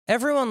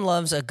Everyone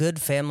loves a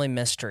good family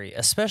mystery,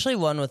 especially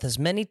one with as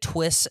many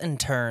twists and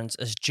turns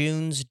as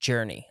June's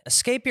Journey.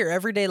 Escape your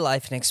everyday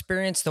life and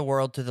experience the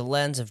world through the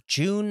lens of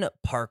June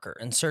Parker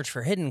and search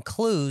for hidden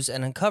clues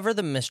and uncover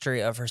the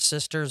mystery of her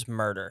sister's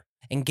murder.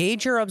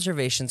 Engage your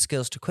observation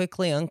skills to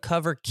quickly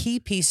uncover key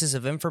pieces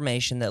of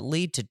information that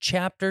lead to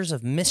chapters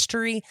of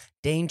mystery,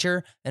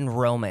 danger, and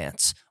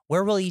romance.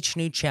 Where will each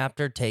new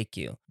chapter take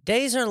you?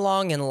 Days are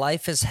long and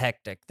life is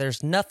hectic.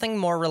 There's nothing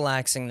more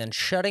relaxing than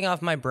shutting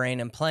off my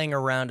brain and playing a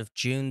round of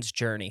June's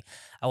Journey.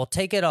 I will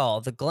take it all,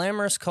 the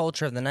glamorous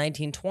culture of the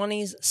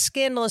 1920s,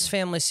 scandalous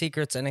family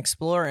secrets, and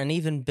explore and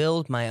even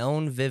build my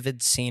own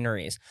vivid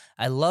sceneries.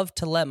 I love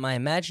to let my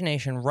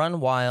imagination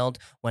run wild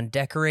when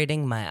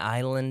decorating my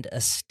island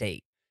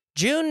estate.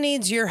 June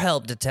needs your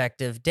help,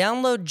 detective.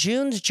 Download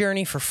June's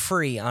Journey for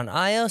free on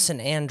iOS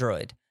and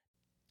Android.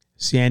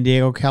 San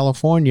Diego,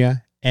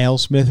 California,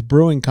 AleSmith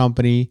Brewing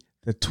Company,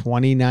 the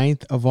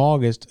 29th of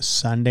August,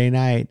 Sunday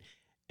night.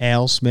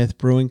 AleSmith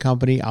Brewing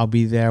Company. I'll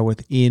be there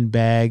with Ian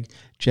Bagg,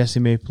 Jesse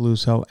May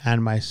Peluso,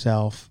 and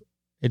myself.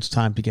 It's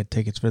time to get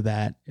tickets for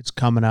that. It's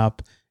coming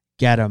up.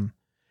 Get them.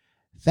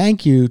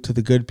 Thank you to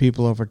the good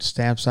people over at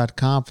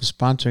Stamps.com for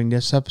sponsoring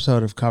this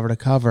episode of Cover to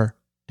Cover.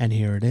 And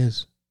here it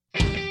is.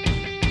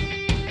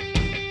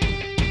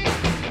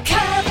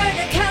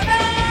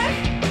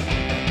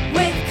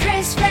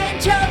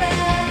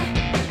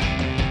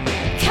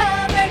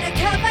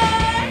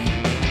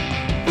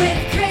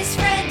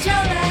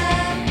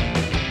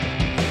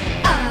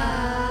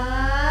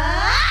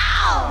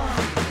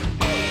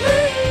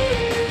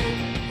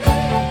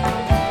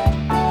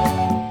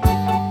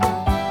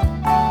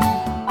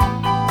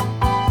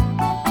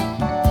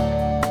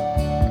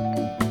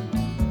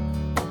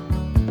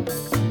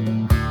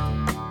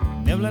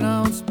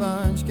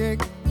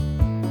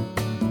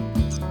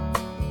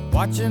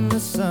 Watching the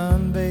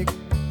sun bake,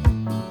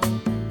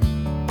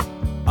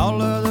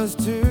 all of those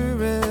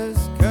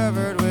tourists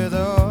covered with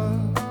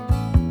oil,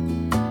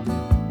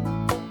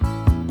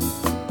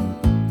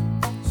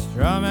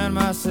 strumming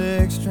my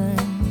six string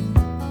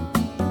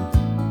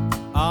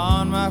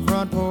on my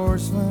front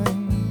porch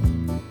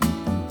swing,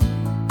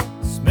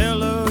 smell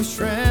those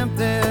shrimp,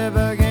 they're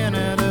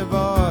beginning to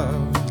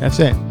boil. That's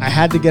it. I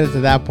had to get it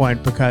to that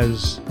point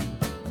because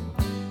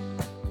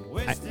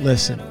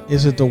listen,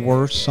 is it the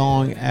worst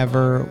song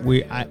ever?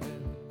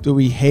 Do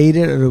we hate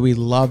it or do we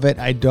love it?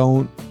 I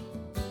don't.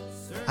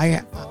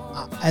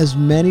 As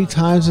many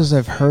times as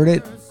I've heard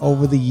it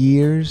over the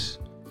years,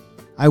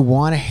 I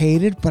want to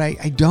hate it, but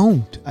I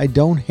don't. I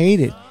don't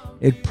hate it.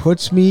 It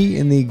puts me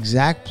in the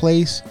exact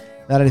place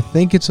that I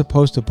think it's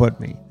supposed to put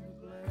me.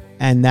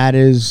 And that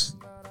is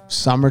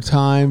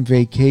summertime,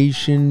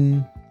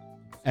 vacation,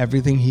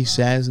 everything he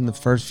says in the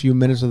first few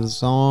minutes of the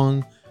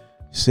song.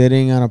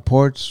 Sitting on a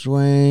porch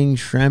swing,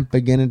 shrimp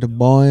beginning to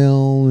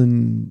boil,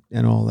 and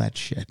all that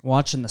shit.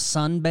 Watching the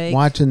sun bake.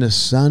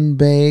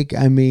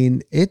 I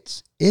mean,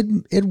 it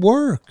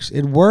works.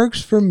 It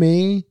works for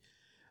me.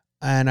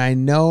 And I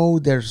know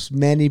there's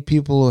many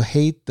people who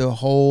hate the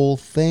whole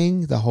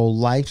thing, the whole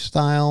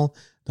lifestyle,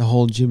 the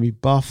whole Jimmy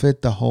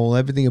Buffett, the whole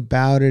everything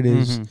about it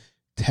is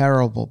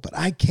terrible. But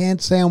I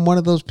can't say I'm one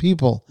of those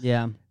people.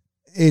 Yeah.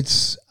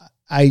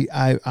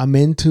 I'm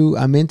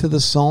into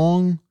the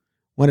song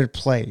when it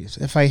plays.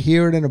 If I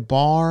hear it in a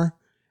bar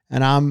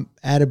and I'm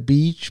at a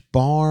beach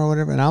bar or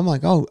whatever, and I'm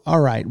like, oh,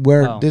 all right,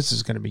 this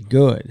is going to be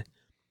good.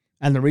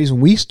 And the reason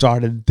we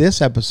started this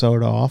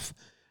episode off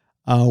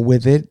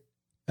with it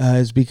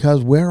is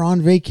because we're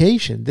on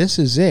vacation. This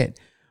is it.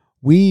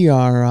 We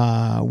are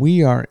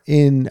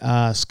in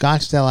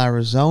Scottsdale,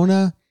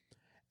 Arizona,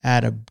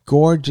 at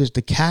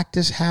the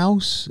Cactus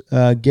House,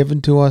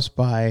 given to us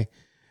by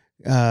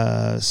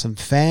some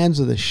fans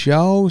of the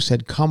show.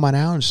 Said, come on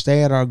out and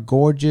stay at our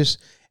gorgeous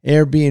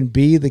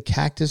Airbnb, the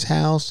Cactus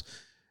House,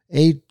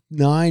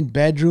 8-9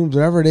 bedrooms,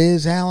 whatever it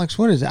is. Alex,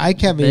 what is it? I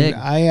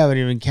haven't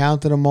even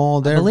counted them all.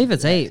 I believe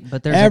it's 8,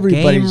 but there's a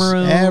game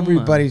room.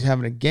 Everybody's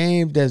having a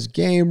game. There's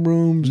game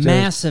rooms.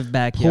 Massive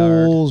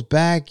backyard. Pools,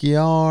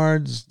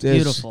 backyards.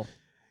 Beautiful.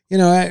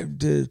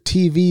 The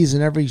TVs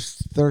in every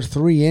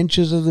 3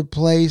 inches of the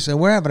place, and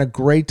we're having a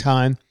great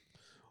time.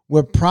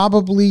 We're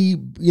probably,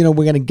 we're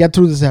going to get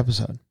through this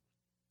episode.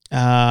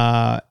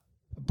 But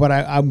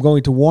I'm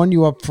going to warn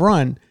you up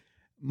front,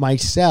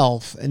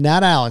 myself, and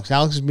not Alex.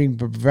 Alex is being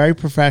very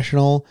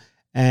professional,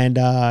 and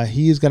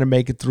he is going to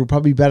make it through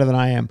probably better than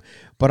I am.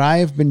 But I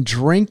have been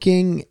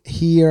drinking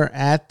here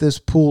at this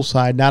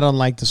poolside, not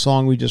unlike the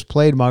song we just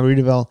played,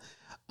 Margaritaville.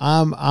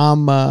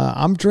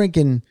 I'm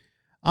drinking.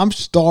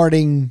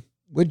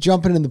 We're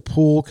jumping in the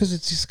pool because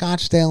it's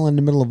Scottsdale in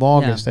the middle of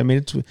August. Yeah. I mean,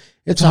 it's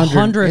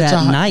 100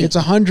 at night. It's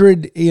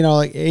 100,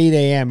 like 8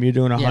 a.m. You're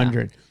doing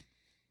 100. Yeah.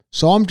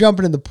 So I'm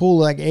jumping in the pool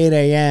like 8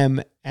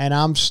 a.m. and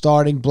I'm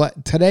starting.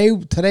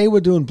 Today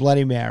we're doing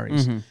Bloody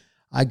Marys. Mm-hmm.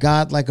 I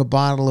got like a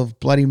bottle of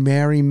Bloody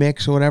Mary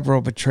mix or whatever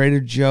over Trader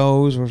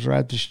Joe's, was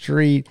right up the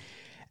street,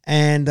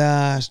 and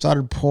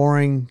started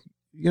pouring,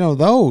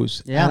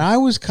 those. Yeah. And I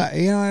was,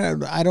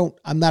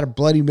 I'm not a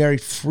Bloody Mary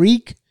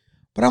freak,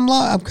 but I'm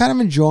kind of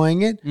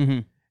enjoying it. Mm-hmm.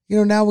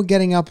 now we're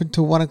getting up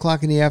until 1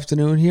 o'clock in the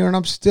afternoon here, and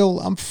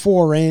I'm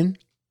 4 in,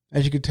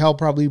 as you could tell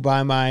probably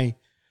by my.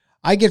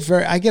 I get a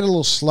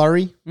little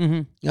slurry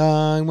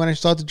when I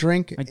start to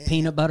drink, like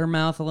peanut butter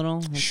mouth a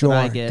little. That's sure, what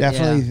I get.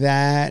 definitely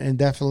that, and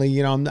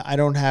definitely I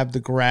don't have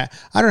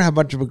I don't have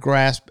much of a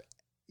grasp,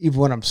 even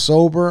when I'm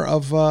sober,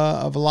 of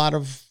a lot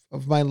of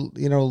my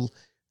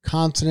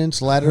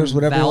consonants, letters,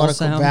 whatever you want to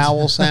call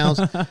vowel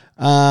sounds.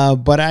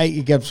 But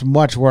it gets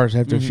much worse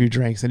after a few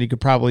drinks, and you could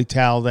probably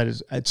tell that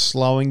it's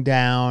slowing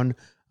down.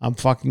 I'm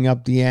fucking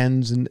up the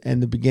ends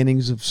and the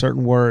beginnings of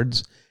certain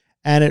words.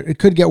 And it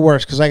could get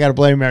worse because I got a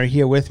Bloody Mary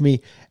here with me,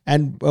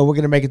 and we're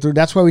going to make it through.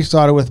 That's why we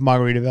started with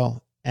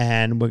Margaritaville,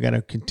 and we're going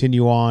to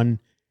continue on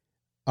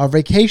our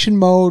vacation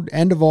mode,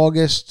 end of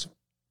August,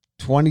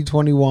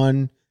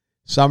 2021,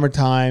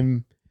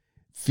 summertime.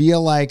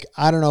 Feel like,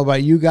 I don't know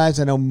about you guys,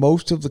 I know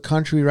most of the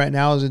country right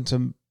now is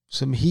in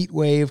some heat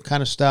wave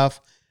kind of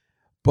stuff,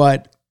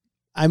 but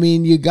I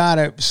mean, you got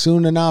to,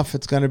 soon enough,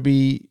 it's going to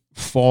be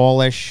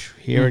fallish.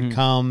 Here it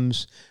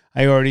comes.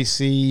 I already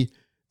see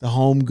the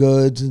home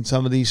goods in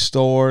some of these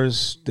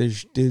stores.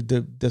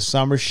 The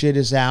summer shit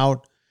is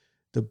out.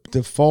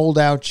 The fold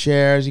out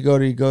chairs. You go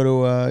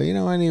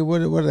to what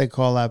do they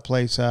call that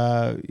place?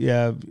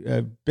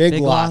 Big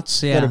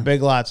Lots. Yeah. Go to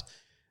Big Lots.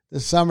 The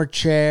summer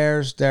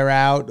chairs, they're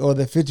out, or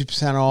they're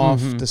 50%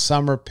 off. The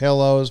summer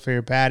pillows for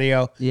your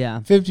patio.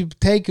 Yeah.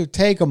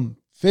 Take them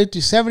 50,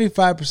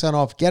 75%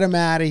 off. Get them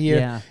out of here.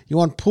 Yeah. You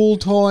want pool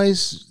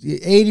toys?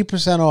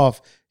 80%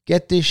 off.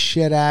 Get this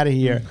shit out of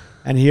here.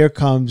 And here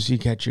comes, you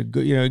get your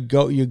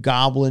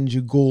goblins,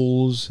 your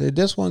ghouls.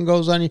 This one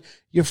goes on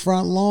your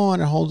front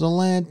lawn. It holds a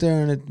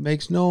lantern. It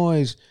makes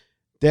noise.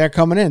 They're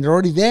coming in. They're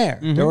already there.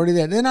 They're already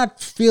there. They're not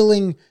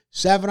filling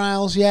 7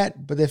 aisles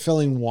yet, but they're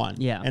filling 1.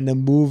 Yeah. And they're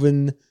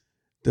moving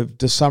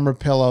the summer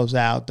pillows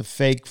out, the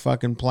fake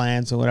fucking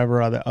plants and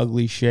whatever other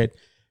ugly shit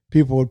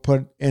people would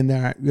put in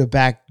their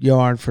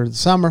backyard for the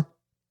summer.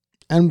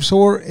 And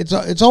so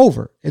it's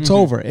over. It's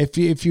over.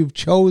 If you've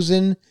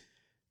chosen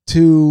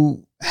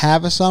to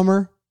have a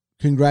summer,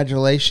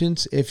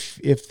 congratulations.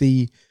 If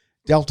the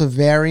Delta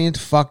variant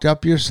fucked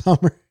up your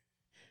summer,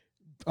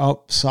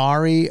 oh,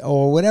 sorry,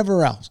 or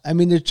whatever else. I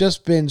mean, there's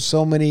just been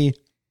so many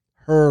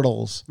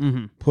hurdles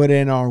put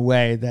in our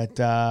way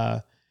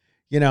that,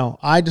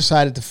 I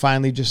decided to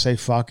finally just say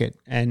fuck it.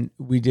 And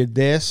we did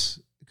this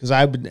because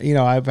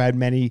I've had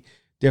many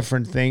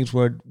different things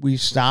where we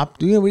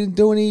stopped. We didn't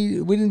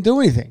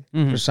do anything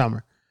for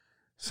summer.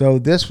 So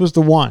this was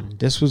the one.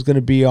 This was going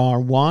to be our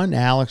one.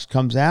 Alex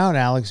comes out.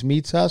 Alex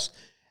meets us.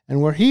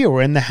 And we're here.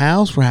 We're in the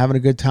house. We're having a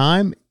good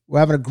time. We're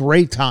having a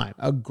great time.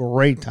 A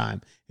great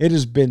time. It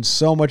has been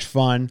so much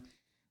fun.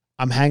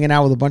 I'm hanging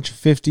out with a bunch of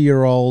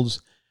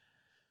 50-year-olds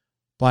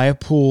by a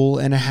pool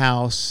in a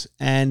house.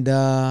 And,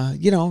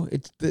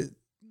 it's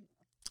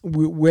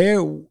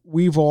where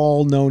we've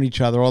all known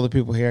each other, all the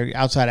people here,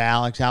 outside of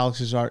Alex.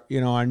 Alex is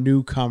our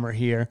newcomer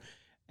here.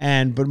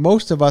 But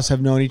most of us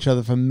have known each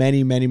other for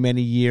many, many,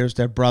 many years.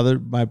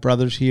 My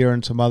brother's here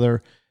and some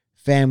other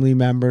family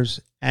members.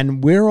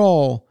 And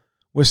we're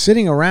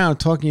sitting around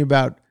talking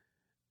about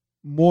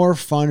more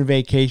fun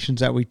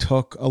vacations that we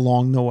took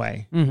along the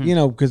way.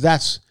 Because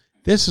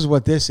this is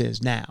what this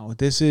is now.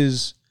 This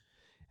is,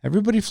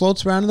 everybody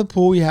floats around in the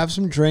pool. You have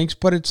some drinks,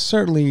 but it's a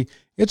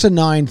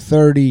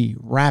 9:30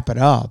 wrap it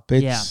up.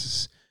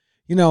 It's,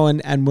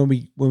 and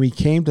when we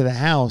came to the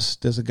house,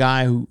 there's a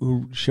guy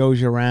who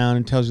shows you around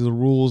and tells you the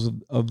rules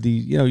of the,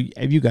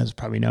 you guys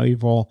probably know,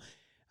 you've all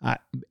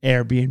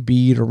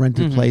Airbnb or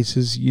rented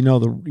places,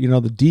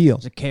 the deal.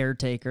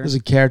 There's a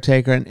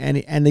caretaker.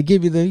 And they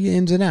give you the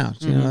ins and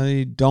outs.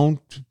 You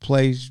don't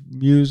play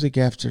music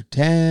after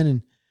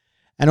 10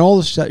 and all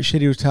the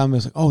shit he was telling me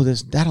was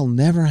like, that'll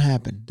never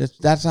happen.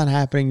 That's not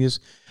happening.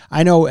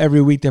 I know every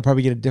week they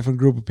probably get a different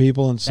group of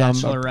people and some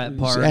bachelorette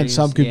parties, and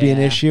some could be an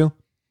issue.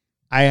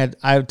 I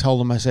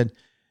told him, I said,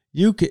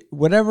 you could,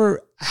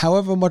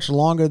 however much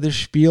longer this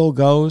spiel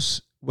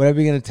goes,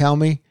 whatever you're going to tell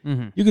me,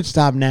 you could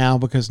stop now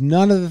because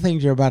none of the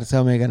things you're about to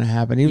tell me are going to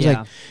happen. He was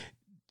like,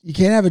 you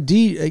can't have a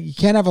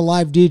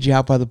live DJ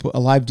out by the pool.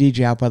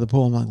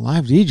 I'm like,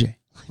 live DJ?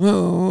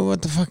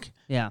 What the fuck?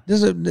 Yeah.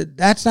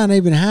 That's not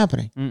even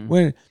happening.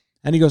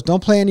 And he goes,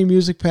 don't play any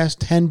music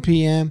past 10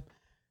 p.m.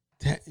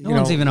 No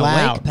one's even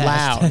awake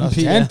past 10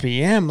 p.m. 10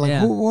 p.m.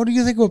 Like, what do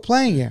you think we're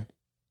playing here?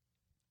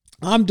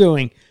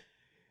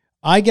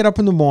 I get up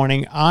in the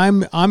morning.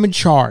 I'm in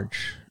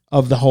charge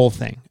of the whole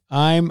thing.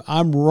 I'm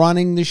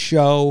running the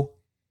show.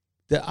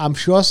 I'm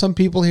sure some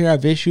people here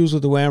have issues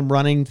with the way I'm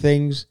running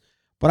things,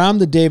 but I'm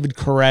the David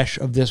Koresh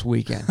of this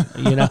weekend.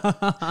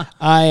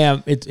 I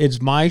am.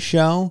 It's my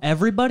show.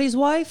 Everybody's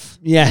wife.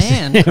 Yes,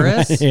 man,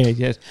 Chris.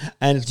 Yes,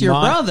 and it's your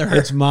brother.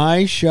 It's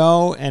my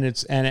show,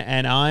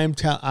 and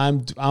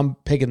I'm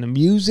picking the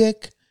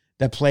music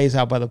that plays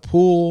out by the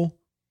pool,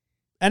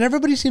 and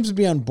everybody seems to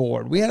be on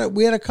board. We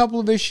had a couple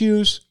of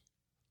issues.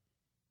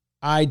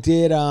 I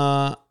did.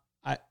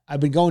 I've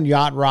been going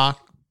yacht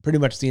rock pretty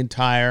much the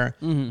entire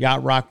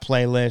yacht rock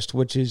playlist,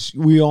 which is,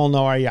 we all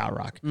know our yacht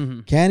rock.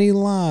 Kenny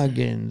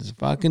Loggins,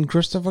 fucking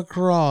Christopher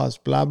Cross,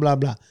 blah blah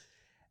blah.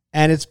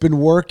 And it's been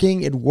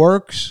working. It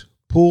works.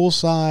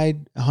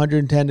 Poolside,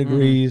 110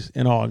 degrees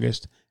in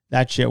August.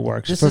 That shit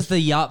works. This is the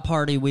yacht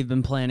party we've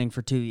been planning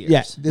for 2 years.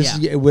 Yeah, this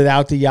is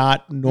without the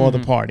yacht nor the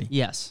party.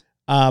 Yes.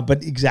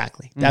 But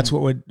exactly. That's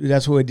what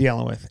we're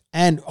dealing with.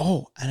 And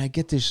I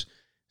get this.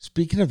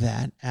 Speaking of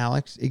that,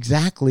 Alex,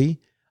 exactly.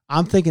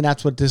 I'm thinking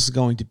that's what this is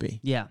going to be.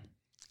 Yeah.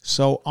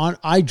 So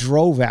I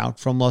drove out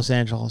from Los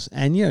Angeles,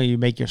 and you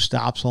make your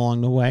stops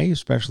along the way,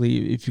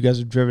 especially if you guys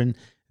have driven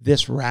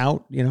this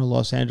route,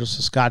 Los Angeles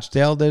to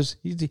Scottsdale. There's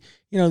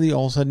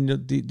all of a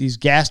sudden these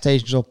gas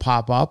stations will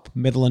pop up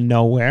middle of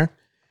nowhere,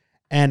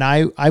 and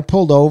I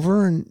pulled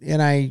over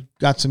and I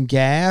got some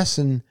gas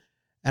and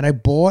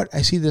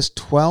I see this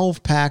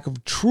 12-pack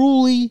of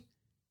Truly.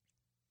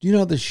 Do you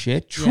know the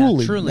shit?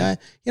 Truly. Yeah,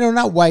 Truly.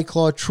 Not White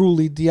Claw,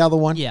 Truly, the other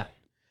one. Yeah.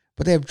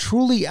 But they have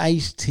Truly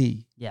iced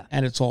tea. Yeah.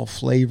 And it's all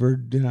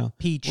flavored,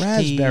 peach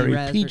raspberry,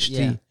 tea, peach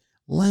tea,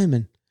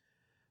 lemon.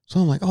 So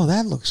I'm like,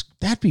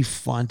 that'd be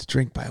fun to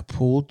drink by a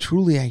pool,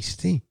 Truly iced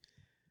tea.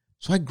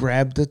 So I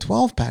grabbed the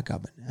 12-pack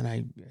of it and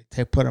I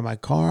put it in my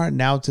car.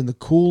 Now it's in the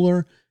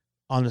cooler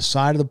on the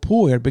side of the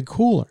pool. We had a big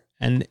cooler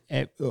and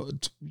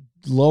it's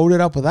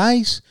loaded up with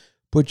ice.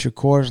 Put your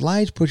Coors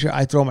Lights,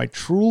 I throw my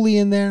Truly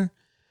in there.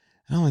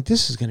 And I'm like,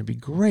 this is going to be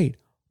great.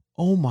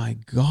 Oh my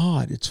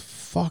God, it's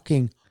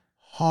fucking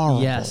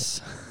horrible.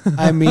 Yes.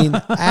 I mean,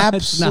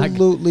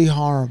 absolutely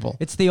horrible.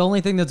 It's the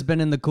only thing that's been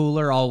in the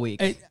cooler all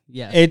week.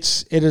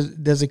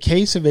 There's a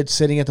case of it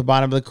sitting at the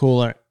bottom of the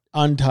cooler,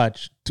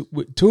 untouched.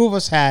 Two of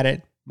us had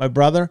it, my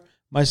brother,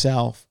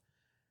 myself,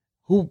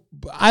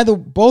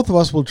 both of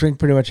us will drink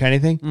pretty much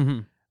anything. Mm-hmm.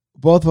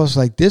 Both of us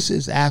like, this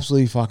is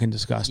absolutely fucking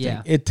disgusting.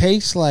 Yeah. It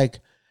tastes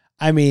like,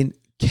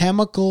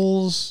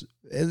 chemicals.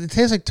 It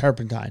tastes like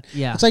turpentine.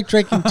 Yeah. It's like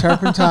drinking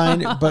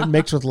turpentine, but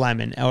mixed with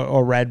lemon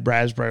or red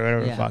raspberry,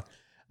 whatever the fuck.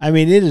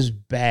 It is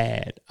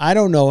bad. I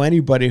don't know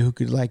anybody who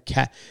could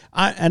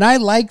and I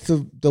like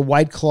the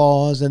White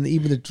Claws and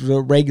even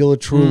the regular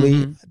Truly.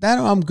 Mm-hmm. That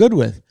I'm good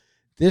with.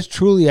 This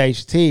Truly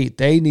iced tea,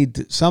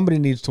 somebody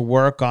needs to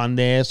work on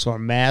this or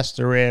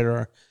master it,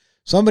 or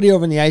somebody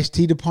over in the iced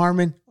tea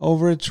department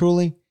over at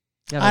Truly.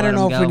 I don't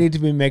know if we need to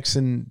be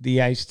mixing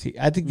the iced tea.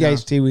 I think the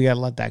iced tea, we got to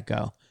let that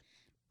go.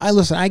 I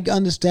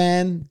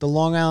understand the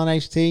Long Island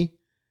iced tea,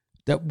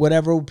 that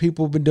whatever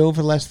people have been doing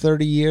for the last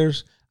 30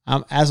 years.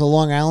 As a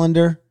Long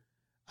Islander,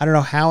 I don't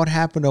know how it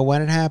happened or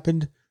when it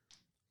happened,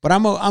 but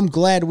I'm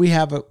glad we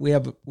have a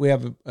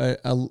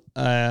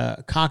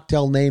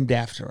cocktail named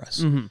after us.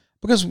 Mm-hmm.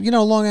 Because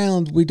Long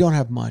Island, we don't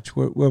have much.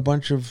 We're a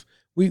bunch of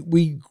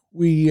we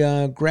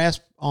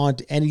grasp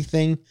onto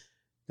anything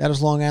that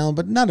is Long Island,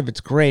 but none of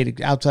it's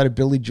great outside of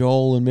Billy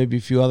Joel and maybe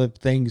a few other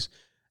things.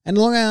 And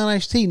Long Island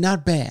iced tea,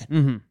 not bad.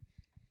 Mm-hmm.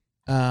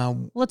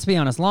 Let's be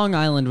honest, Long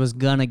Island was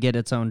going to get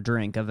its own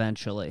drink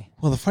eventually.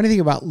 Well, the funny thing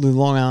about the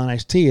Long Island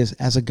iced tea is,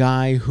 as a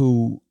guy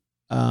who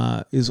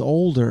is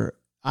older,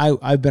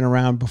 I've been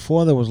around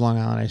before there was Long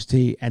Island iced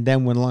tea, and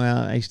then when Long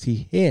Island iced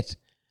tea hit,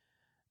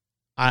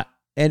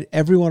 and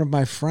every one of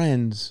my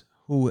friends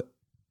who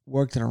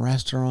worked in a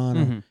restaurant,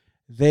 mm-hmm.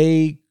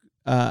 they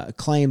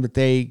claim that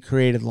they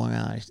created Long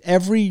Island iced tea.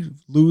 Every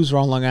loser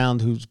on Long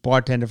Island who's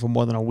bartended for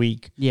more than a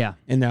week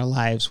in their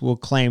lives will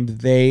claim that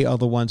they are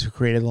the ones who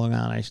created Long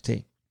Island iced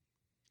tea.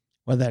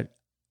 Well, that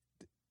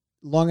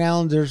Long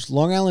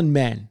Island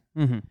men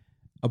mm-hmm.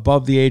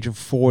 above the age of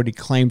 40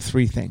 claim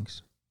three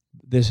things.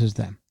 This is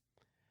them.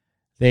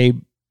 They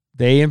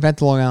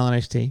invented Long Island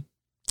iced tea.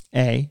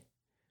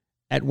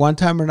 At one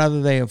time or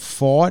another, they have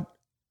fought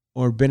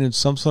or been in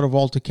some sort of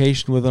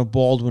altercation with a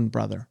Baldwin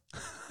brother.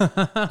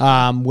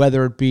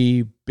 Whether it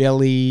be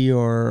Billy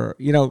or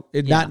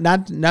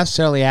not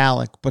necessarily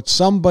Alec, but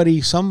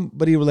somebody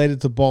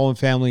related to the Baldwin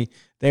family.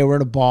 They were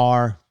in a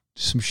bar,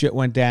 some shit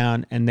went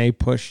down, and they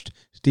pushed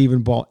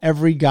Stephen Baldwin.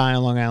 Every guy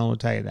on Long Island will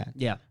tell you that.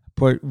 Yeah,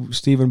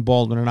 Stephen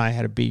Baldwin and I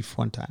had a beef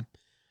one time,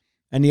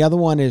 and the other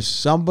one is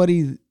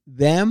somebody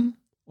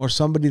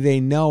they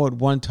know at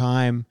one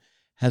time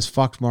has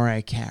fucked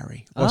Mariah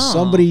Carey or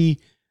somebody.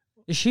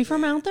 Is she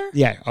from out there?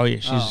 Yeah. Oh yeah,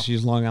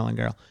 she's a Long Island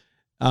girl.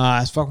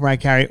 As fuck Mariah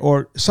Carey,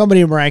 or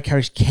somebody in Mariah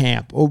Carey's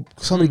camp, or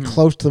somebody mm-hmm.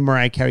 close to the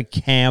Mariah Carey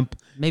camp.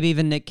 Maybe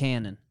even Nick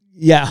Cannon.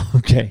 Yeah,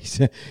 okay.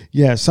 So,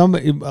 yeah,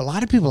 a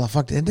lot of people have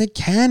fucked Nick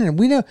Cannon.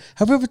 We know.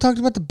 Have we ever talked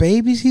about the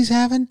babies he's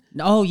having?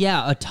 Oh,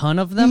 yeah, a ton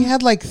of them. He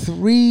had like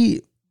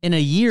 3. In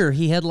a year,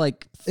 he had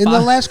like 5. In the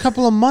last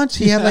couple of months,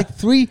 he had like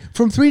 3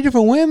 from 3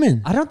 different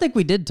women. I don't think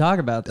we did talk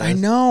about that. I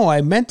know.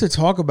 I meant to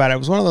talk about it. It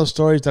was one of those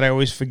stories that I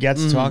always forget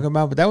to talk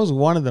about, but that was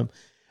one of them.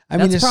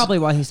 That's probably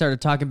why he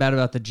started talking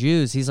about the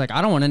Jews. He's like,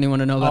 I don't want anyone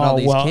to know about all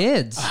these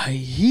kids.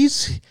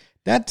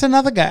 That's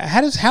another guy.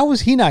 How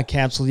was he not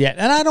canceled yet?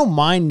 And I don't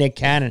mind Nick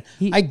Cannon.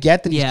 I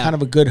get that he's kind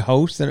of a good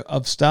host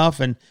of stuff,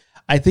 and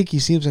I think he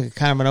seems like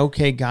kind of an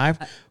okay guy.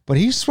 But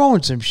he's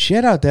throwing some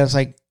shit out there. It's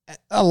like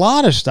a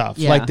lot of stuff,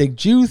 like the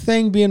Jew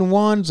thing being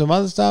one, some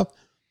other stuff,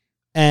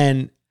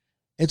 and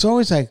it's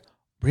always like,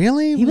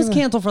 really? He was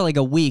canceled for like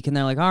a week, and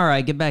they're like, all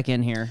right, get back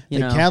in here. They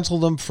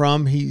canceled him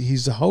from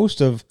he's the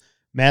host of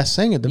Masked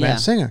Singer,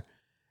 Masked Singer.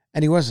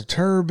 and he wears a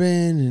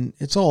turban, and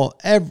it's all.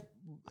 I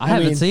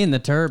haven't seen the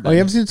turban. Oh, you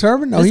haven't seen the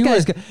turban? No,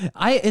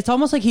 it's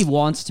almost like he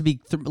wants to be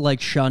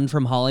like shunned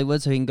from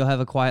Hollywood so he can go have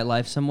a quiet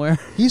life somewhere.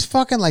 He's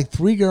fucking like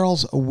 3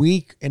 girls a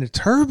week in a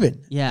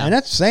turban. Yeah. And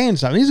that's saying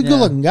something. He's a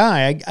good-looking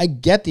guy. I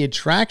get the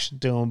attraction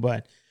to him,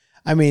 but,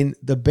 I mean,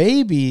 the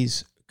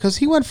babies, because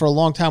he went for a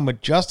long time with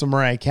just the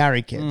Mariah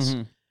Carey kids.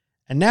 Mm-hmm.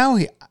 And now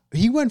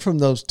he went from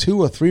those 2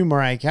 or 3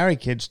 Mariah Carey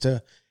kids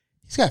to,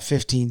 he's got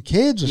 15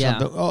 kids or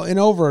something in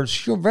over a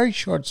very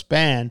short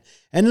span.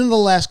 And in the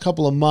last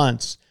couple of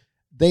months,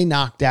 they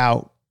knocked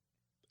out,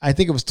 I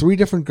think it was 3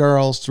 different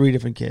girls, 3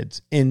 different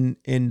kids in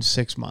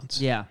 6 months.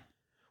 Yeah.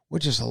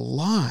 Which is a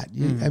lot.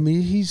 I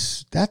mean,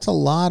 that's a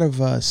lot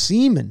of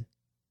semen.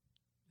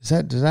 Is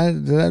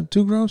that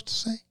too gross to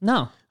say?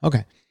 No.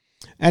 Okay.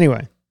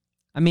 Anyway.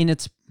 I mean,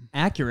 it's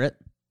accurate.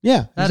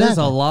 Yeah. That is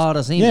a lot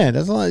of semen. Yeah,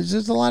 that's a lot. It's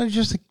just a lot of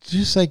just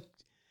like,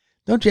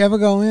 don't you ever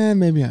go,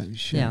 maybe I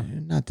should. Yeah.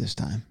 Not this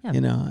time.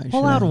 Yeah.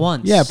 Pull out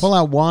once. Yeah, pull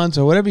out once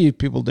or whatever you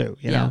people do.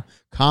 You know,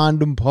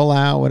 condom, pull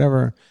out,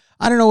 whatever.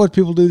 I don't know what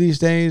people do these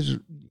days.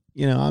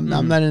 I'm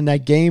not in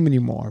that game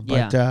anymore.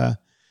 But, I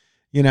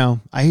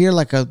hear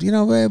like eat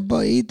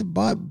the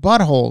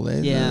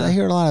butthole. Yeah. I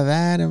hear a lot of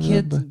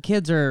that.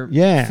 Kids are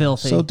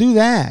filthy. So do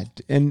that.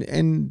 And I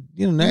don't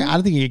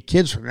think you get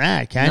kids from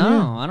that, can you?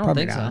 No, I don't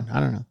think so. I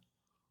don't know.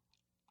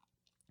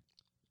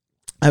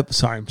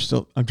 Sorry,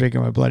 I'm drinking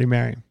my Bloody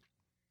Mary.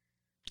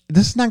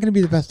 This is not going to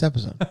be the best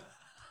episode.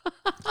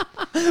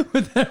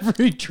 With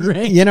every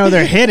drink.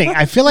 They're hitting.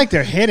 I feel like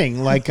they're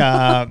hitting. Like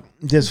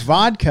this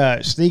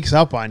vodka sneaks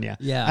up on you.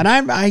 Yeah. And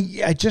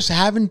I just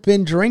haven't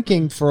been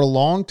drinking for a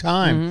long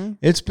time.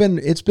 Mm-hmm.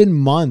 It's been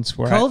months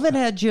where COVID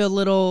had you a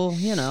little,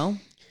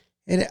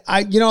 And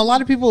a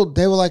lot of people,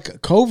 they were like,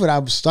 COVID, I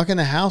was stuck in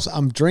the house.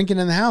 I'm drinking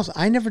in the house.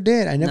 I never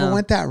did. I never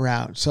went that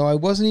route. So I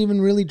wasn't even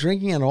really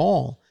drinking at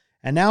all.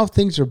 And now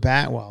things are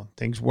back. Well,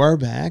 things were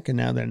back, and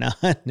now they're not.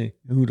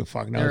 Who the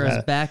fuck knows? They're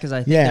as back as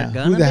I think they're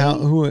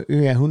gonna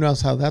be. Who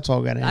knows how that's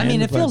all gonna end? I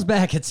mean, it feels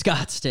back at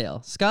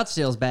Scottsdale.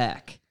 Scottsdale's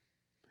back.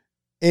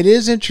 It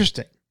is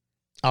interesting.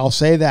 I'll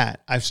say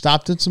that. I've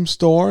stopped in some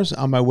stores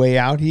on my way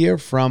out here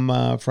from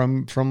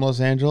Los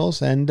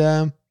Angeles, and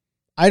I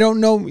don't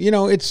know.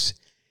 It's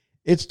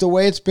the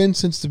way it's been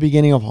since the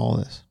beginning of all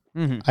this.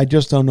 Mm-hmm. I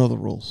just don't know the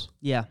rules.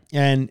 Yeah,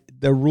 and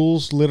the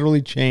rules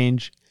literally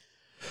change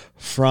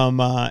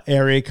from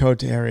area code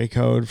to area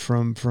code,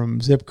 from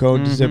zip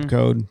code to zip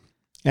code,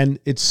 and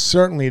it's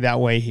certainly that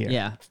way here.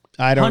 Yeah,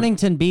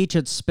 Huntington Beach,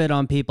 it's spit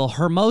on people.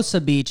 Hermosa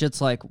Beach,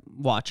 it's like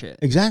watch it.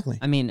 Exactly.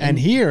 I mean, and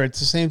here it's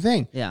the same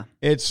thing. Yeah,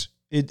 it's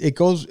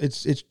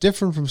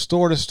different from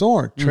store to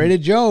store. Trader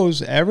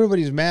Joe's,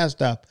 everybody's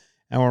masked up,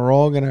 and we're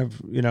all gonna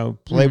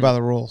play by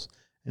the rules.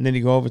 And then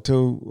you go over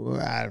to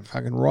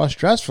fucking Ross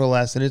Dress for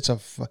Less, and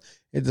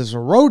there's a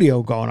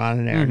rodeo going on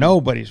in there. Mm-hmm.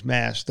 Nobody's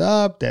masked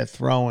up. They're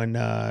throwing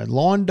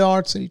lawn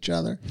darts at each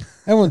other.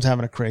 Everyone's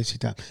having a crazy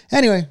time.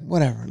 Anyway,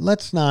 whatever.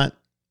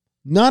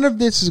 None of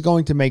this is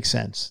going to make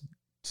sense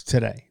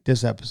today,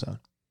 this episode.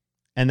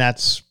 And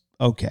that's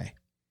okay.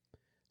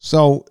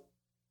 So,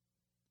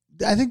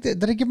 I think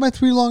did I give my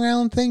 3 Long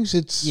Island things?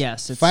 It's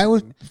fight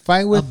with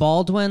a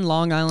Baldwin,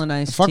 Long Island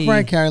iced tea. Fuck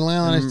Mariah Carey, Long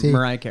Island iced tea.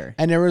 Mariah Carey.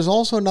 And there is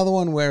also another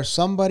one where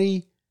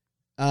somebody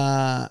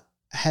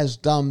has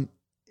done.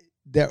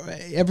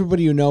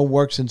 Everybody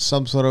works in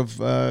some sort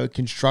of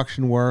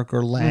construction work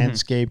or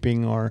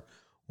landscaping or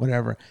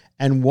whatever,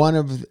 and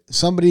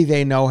somebody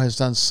they know has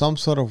done some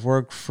sort of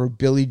work for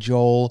Billy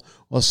Joel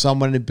or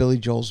someone in Billy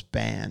Joel's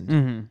band.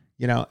 Mm-hmm.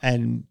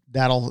 And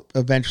that'll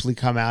eventually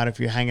come out if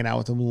you're hanging out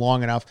with them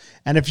long enough.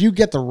 And if you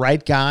get the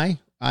right guy,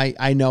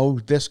 I know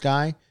this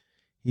guy.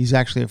 He's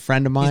actually a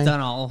friend of mine.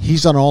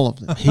 He's done all of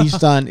them.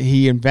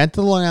 He invented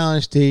the Long Island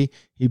iced tea.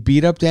 He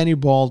beat up Danny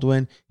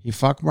Baldwin. He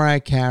fucked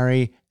Mariah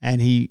Carey.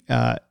 And he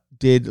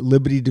did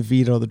Liberty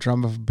DeVito, the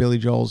drummer for Billy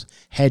Joel's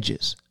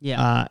Hedges.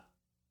 Yeah.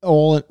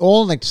 All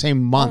in like the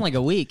same month. All in like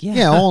a week, yeah.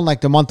 Yeah, all in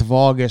like the month of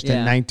August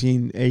in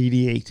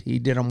 1988. He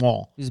did them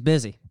all. He's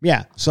busy.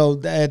 Yeah, so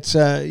that's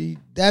a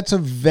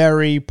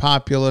very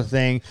popular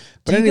thing.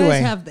 But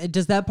anyway,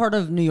 does that part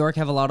of New York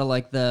have a lot of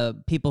like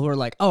the people who are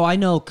like, oh, I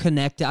know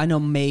Connected, I know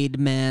Made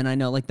Men, I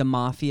know like the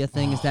Mafia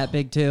thing. Is that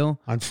big too?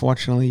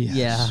 Unfortunately, yes.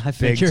 Yeah, I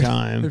figured. Big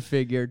time. I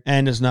figured.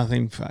 And there's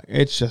nothing.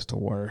 It's just the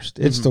worst.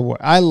 It's the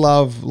worst. I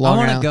love Long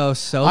Island. I want to go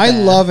so bad. I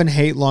love and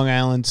hate Long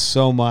Island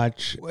so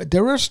much.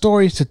 There are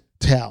stories to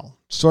tell,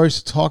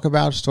 stories to talk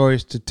about,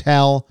 stories to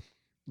tell.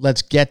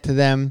 Let's get to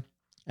them,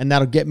 and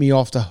that'll get me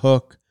off the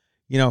hook,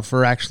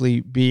 for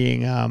actually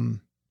being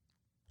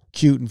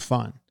cute and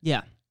fun.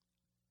 Yeah.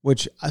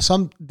 Which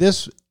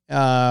this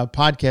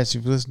podcast,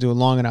 if you listen to it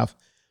long enough,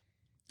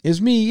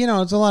 is me.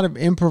 It's a lot of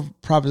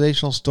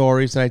improvisational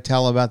stories that I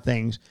tell about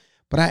things,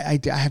 but I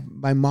have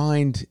my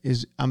mind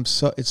is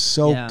it's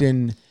soaked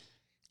in.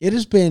 It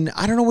has been.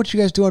 I don't know what you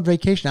guys do on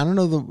vacation. I don't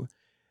know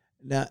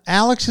now,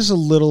 Alex is a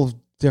little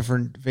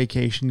different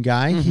vacation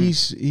guy.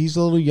 Mm-hmm. He's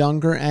a little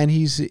younger, and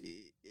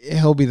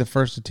he'll be the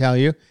first to tell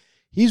you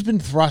he's been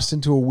thrust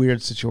into a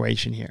weird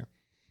situation here.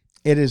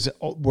 it is.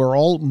 We're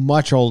all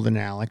much older than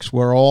Alex.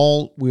 We're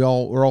all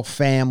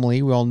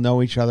family. We all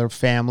know each other,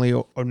 family,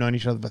 or known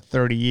each other for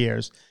 30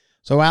 years.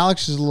 So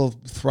Alex is a little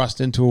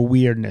thrust into a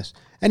weirdness,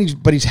 and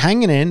he's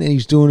hanging in and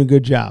he's doing a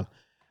good job.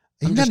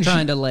 I'm just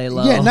trying to lay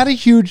low. Yeah, not a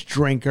huge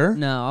drinker.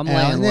 No, I'm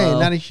laying low.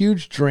 Not a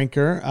huge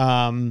drinker.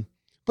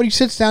 But he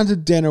sits down to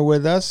dinner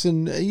with us,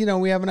 and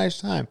we have a nice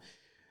time.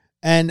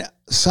 And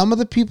some of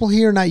the people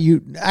here are not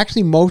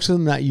actually most of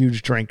them not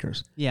huge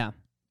drinkers. Yeah.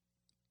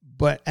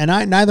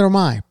 Neither am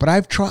I. But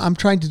I'm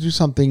trying to do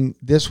something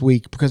this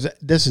week because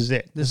this is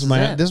it. This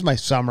is my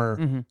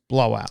summer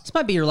blowout. This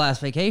might be your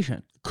last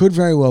vacation. Could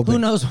very well be. Who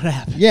knows what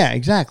happens? Yeah,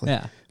 exactly.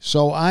 Yeah.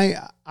 So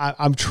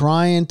I'm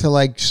trying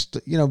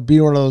to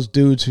be one of those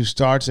dudes who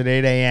starts at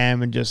 8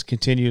 a.m. and just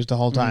continues the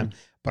whole time.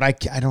 But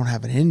I don't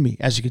have it in me,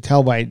 as you can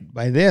tell by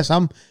this.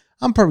 I'm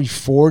probably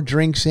 4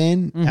 drinks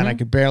in, and I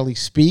could barely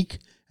speak,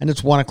 and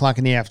it's 1 o'clock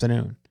in the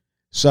afternoon.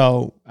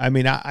 So I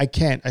mean, I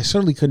can't. I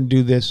certainly couldn't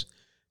do this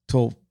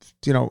till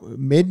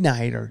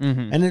midnight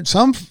and then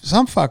some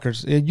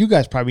fuckers. You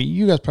guys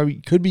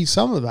probably could be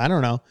some of them. I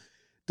don't know.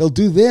 They'll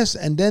do this,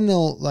 and then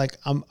they'll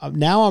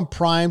I'm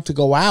primed to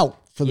go out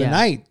for the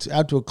night,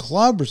 out to a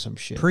club or some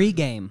shit.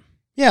 Pre-game.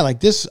 Yeah, like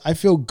this. I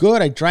feel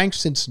good. I drank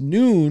since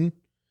noon,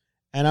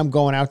 and I'm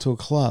going out to a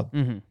club.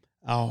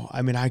 Oh,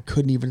 I mean, I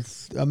couldn't even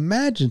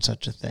imagine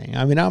such a thing.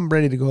 I mean, I'm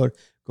ready to go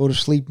to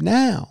sleep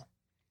now,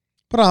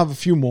 but I'll have a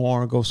few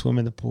more. Go swim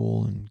in the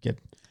pool and get,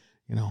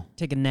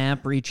 take a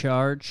nap,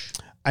 recharge.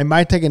 I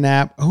might take a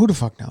nap. Who the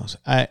fuck knows?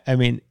 I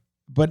mean,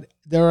 but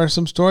there are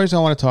some stories I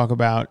want to talk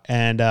about,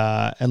 and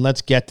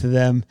let's get to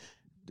them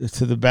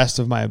to the best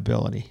of my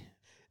ability.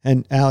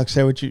 And Alex,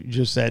 say what you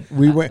just said.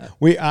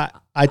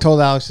 I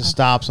told Alex to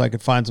stop so I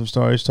could find some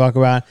stories to talk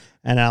about.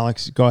 And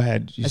Alex, go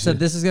ahead. I said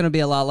this is going to be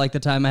a lot like the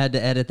time I had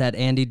to edit that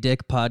Andy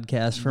Dick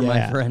podcast for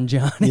my friend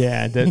Johnny.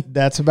 Yeah,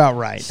 that's about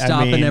right.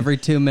 Stopping every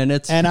 2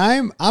 minutes. And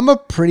I'm a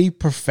pretty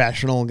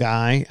professional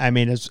guy. I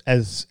mean,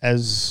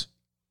 as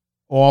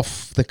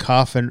off the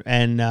cuff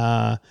and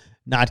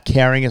not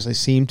caring as I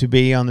seem to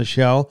be on the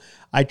show,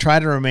 I try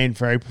to remain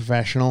very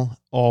professional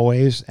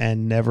always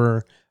and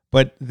never.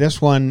 But this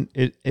one,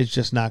 it's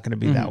just not going to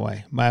be that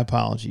way. My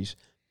apologies.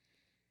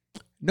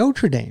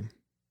 Notre Dame.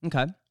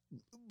 Okay.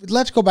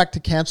 Let's go back to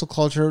cancel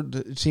culture.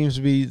 It seems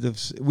to be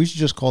we should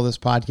just call this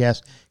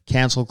podcast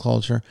Cancel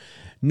Culture.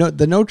 No,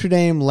 the Notre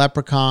Dame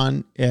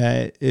leprechaun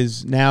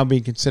is now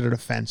being considered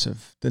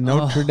offensive. The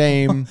Notre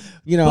Dame,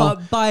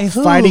 by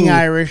who? Fighting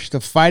Irish, the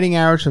Fighting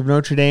Irish of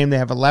Notre Dame, they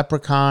have a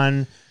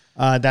leprechaun.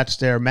 That's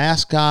their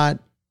mascot.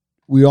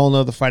 We all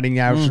know the Fighting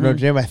Irish of Notre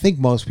Dame. I think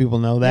most people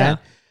know that.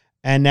 Yeah.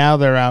 And now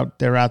they're out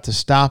to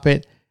stop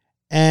it.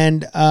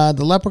 And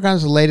the leprechaun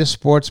is the latest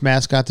sports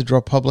mascot to draw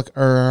public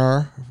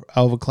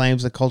over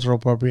claims of cultural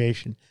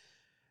appropriation.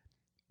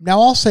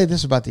 Now, I'll say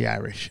this about the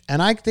Irish,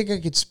 and I think I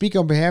could speak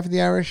on behalf of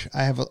the Irish.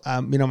 I have,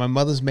 my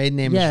mother's maiden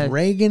name is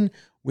Reagan.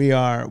 We're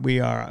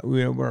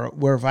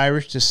of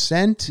Irish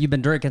descent. You've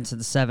been drinking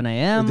since 7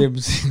 a.m.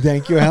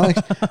 Thank you, Alex.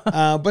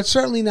 But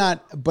certainly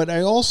not. But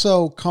I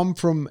also come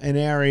from an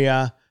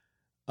area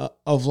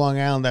of Long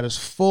Island that is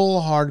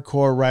full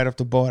hardcore right off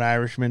the boat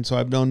Irishmen. So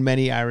I've known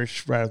many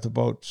Irish right off the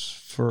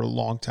boats for a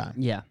long time.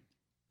 Yeah,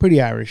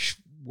 pretty Irish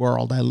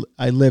world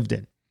I lived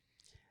in.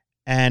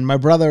 And my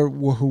brother,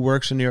 who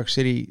works in New York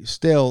City,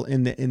 still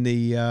in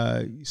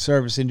the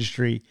service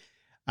industry.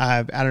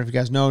 I don't know if you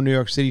guys know, New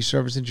York City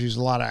service industry is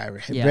a lot of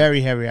Irish, very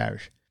heavy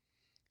Irish.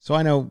 So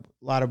I know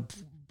a lot of.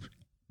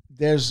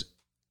 There's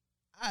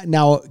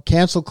now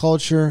cancel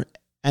culture,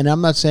 and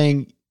I'm not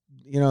saying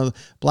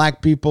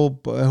black people,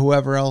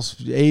 whoever else,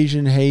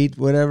 Asian hate,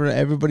 whatever.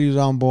 Everybody who's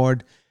on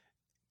board.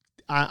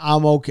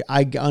 I'm okay.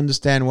 I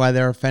understand why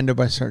they're offended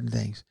by certain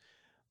things.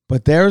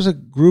 But there's a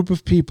group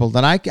of people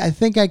that I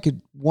think I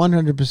could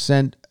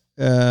 100%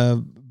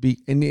 be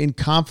and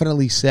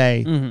confidently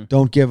say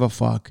don't give a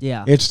fuck.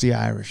 Yeah, it's the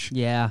Irish.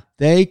 Yeah,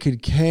 they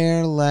could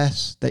care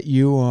less that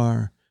you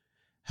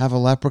have a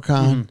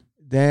leprechaun.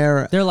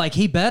 They're like,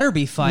 he better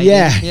be fighting.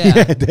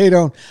 Yeah. They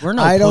don't. We're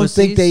no I don't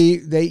pussies.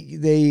 think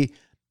they.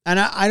 And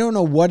I don't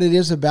know what it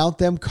is about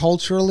them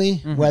culturally,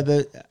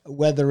 whether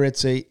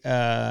it's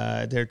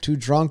they're too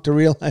drunk to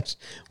realize,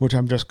 which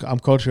I'm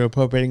culturally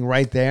appropriating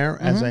right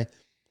there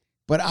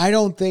but I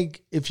don't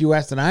think if you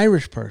asked an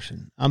Irish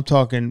person, I'm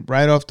talking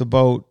right off the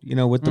boat,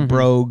 with the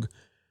brogue,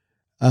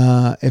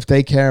 if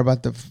they care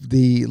about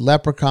the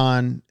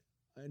leprechaun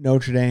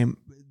Notre Dame,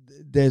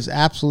 there's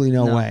absolutely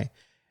no way.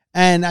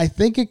 And I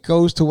think it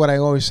goes to what I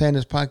always say in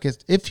this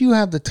podcast. If you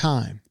have the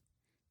time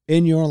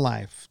in your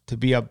life to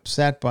be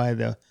upset by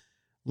the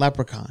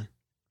leprechaun,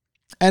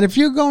 and if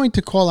you're going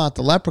to call out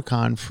the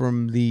leprechaun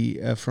from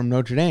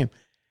Notre Dame,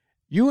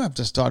 you have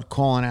to start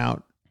calling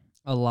out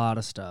a lot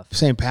of stuff.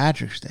 St.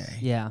 Patrick's Day.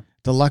 Yeah.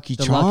 The Lucky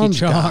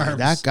Charms guy.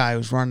 That guy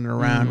was running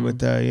around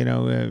with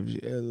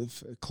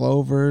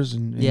clovers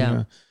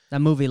and That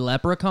movie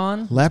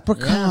Leprechaun?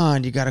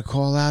 Leprechaun. You got to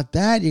call out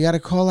that. You got to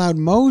call out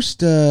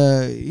most,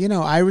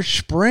 Irish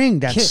Spring.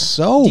 That's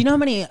soap. Do you know how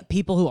many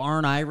people who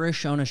aren't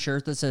Irish own a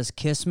shirt that says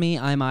 "Kiss Me,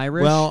 I'm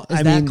Irish"? Well,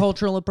 is that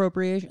cultural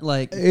appropriation?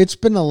 Like, it's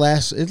been the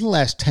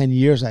last 10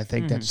 years, I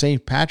think, that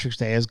St. Patrick's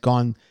Day has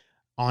gone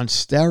on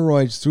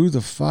steroids through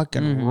the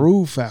fucking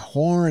roof,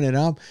 whoring it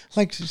up.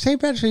 Like St.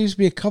 Patrick's Day used to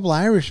be a couple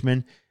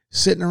Irishmen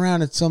sitting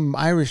around at some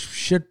Irish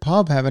shit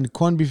pub having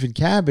corned beef and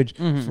cabbage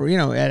for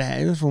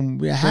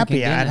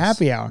happy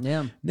hour.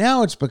 Yeah.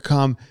 Now it's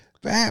become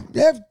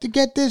to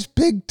get this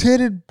big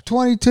titted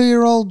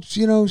 22-year-old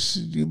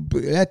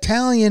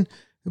Italian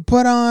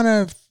put on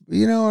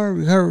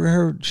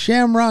her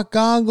shamrock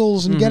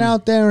goggles and get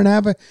out there and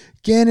have a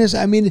Guinness.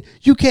 I mean,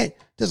 you can't.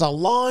 There's a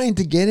line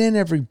to get in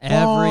every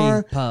bar,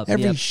 every pub,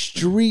 every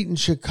street in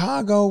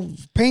Chicago.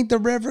 Paint the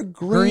river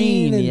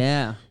green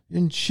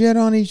and shit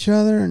on each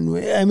other. And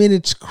I mean,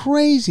 it's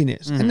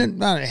craziness. And then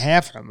not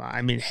half of them.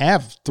 I mean,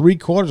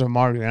 three-quarters of them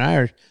are even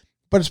Irish.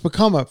 But it's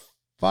become a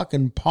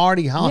fucking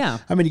party holiday. Yeah.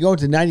 I mean, you go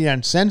to the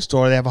 99-cent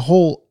store, they have a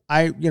whole,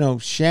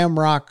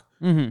 Shamrock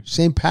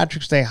St.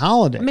 Patrick's Day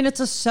holiday. I mean, it's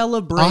a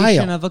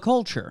celebration of a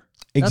culture.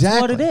 Exactly.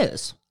 That's what it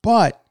is.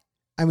 But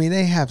I mean,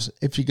 they have,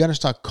 if you're going to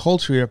start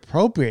culturally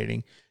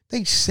appropriating,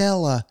 they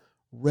sell a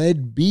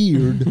red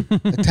beard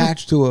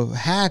attached to a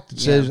hat that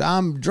says,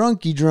 I'm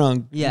drunky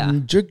drunk. Yeah.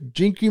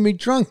 Jinky me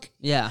drunk.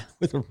 Yeah.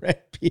 With a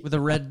red beard. With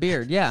a red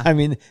beard, yeah. I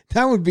mean,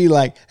 that would be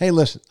like, hey,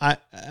 listen,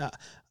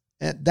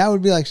 that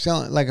would be like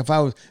selling, like if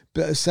I was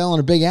selling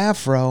a big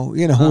afro,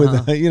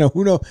 with,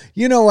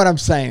 who know what I'm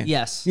saying.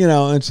 Yes.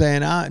 And saying,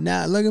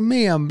 now look at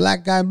me, I'm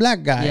black guy.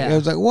 Yeah. It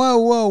was like,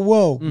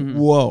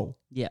 whoa.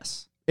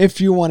 Yes.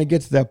 If you want to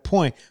get to that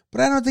point. But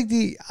I don't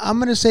think I'm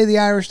going to say the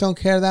Irish don't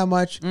care that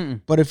much.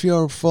 But if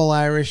you're full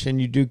Irish and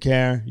you do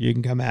care, you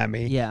can come at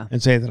me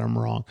and say that I'm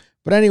wrong.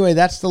 But anyway,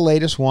 that's the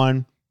latest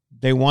one.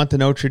 They want the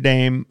Notre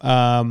Dame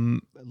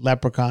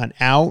Leprechaun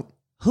out.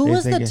 Who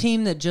was the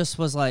team that just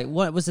was like,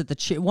 what was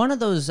it? One of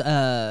those.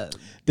 The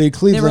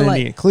Cleveland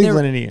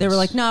Indians. They were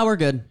like, no, we're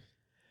good.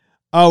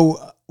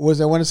 Oh, was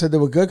that one that said they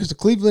were good? Because the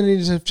Cleveland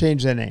Indians have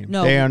changed their name.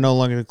 No. They are no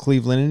longer the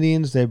Cleveland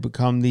Indians. They've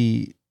become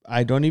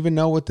I don't even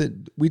know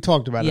we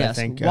talked about it, I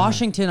think.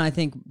 Washington, I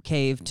think,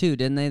 caved too,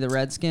 didn't they? The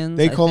Redskins?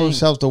 They call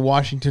themselves the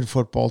Washington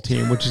football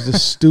team, which is the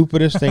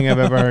stupidest thing I've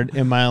ever heard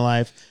in my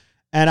life.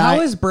 And How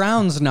is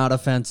Browns not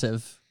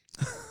offensive?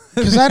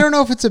 Because I don't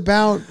know if it's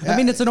about... I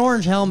mean, it's an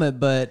orange helmet,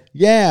 but...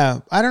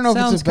 Yeah, I don't know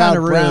if it's about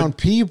brown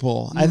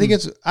people. I think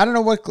it's... I don't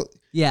know what...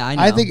 Yeah, I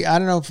know. I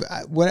don't know if...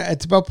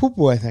 it's about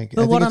poo-poo, I think.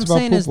 But what I'm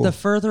saying is the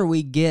further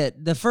we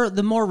get,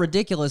 the more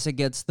ridiculous it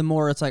gets, the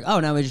more it's like, oh,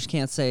 now we just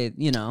can't say,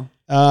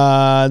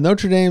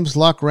 Notre Dame's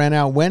luck ran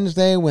out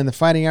Wednesday when the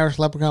Fighting Irish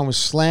Leprechaun was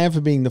slammed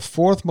for being the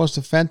fourth most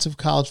offensive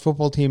college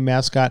football team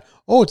mascot.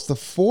 Oh, it's the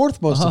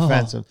fourth most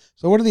offensive.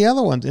 So what are the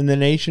other ones in the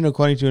nation,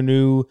 according to a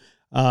new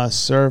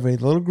survey?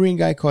 The little green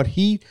guy caught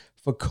heat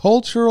for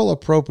cultural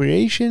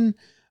appropriation,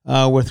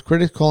 with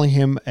critics calling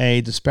him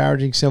a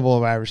disparaging symbol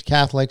of Irish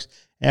Catholics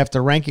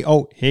after ranking...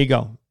 Oh, here you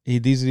go.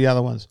 These are the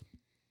other ones.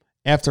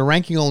 After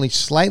ranking only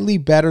slightly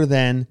better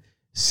than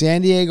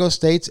San Diego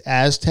State's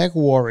Aztec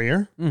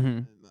Warrior...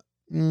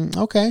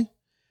 Okay.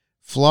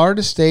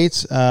 Florida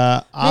State's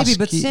maybe,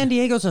 but San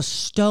Diego's a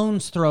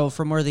stone's throw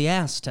from where the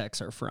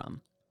Aztecs are from.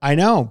 I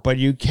know, but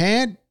you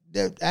can't.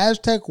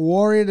 Aztec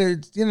Warrior,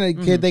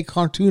 they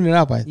cartoon it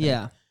up, I think.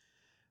 Yeah.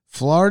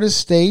 Florida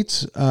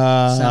State's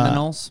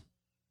Seminoles.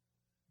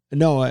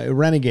 No,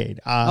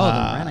 Renegade.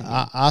 The Renegade.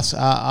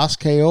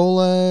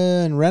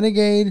 Osceola and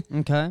Renegade.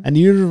 Okay. And the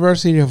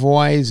University of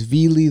Hawaii's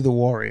Vili the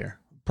Warrior.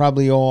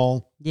 Probably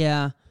all.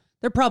 Yeah.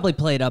 They're probably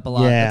played up a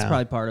lot. Yeah. That's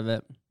probably part of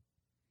it.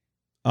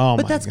 Oh,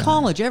 but that's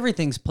college.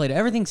 Everything's played.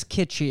 Everything's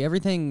kitschy.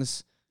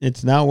 Everything's.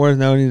 It's not worth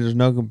noting. There's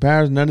no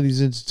comparison. None of these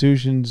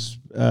institutions.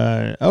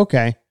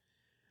 Okay.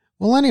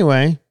 Well,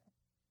 anyway,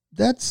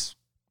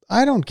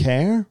 I don't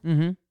care.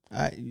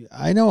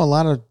 I know a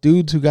lot of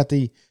dudes who got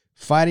the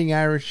Fighting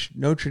Irish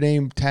Notre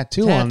Dame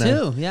tattoo on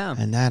there. Yeah.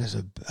 And that is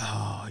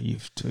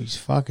he's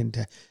fucking.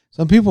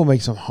 Some people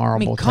make some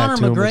horrible Conor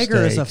tattoo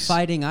McGregor mistakes. is a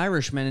Fighting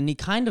Irishman, and he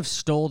kind of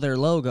stole their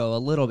logo a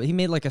little bit. He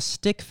made like a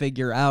stick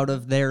figure out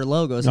of their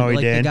logos. No, he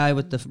like did? The guy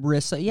with the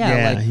wrist.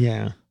 Yeah.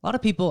 A lot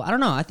of people, I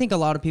don't know. I think a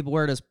lot of people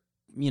wear it as,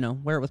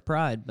 wear it with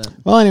pride. But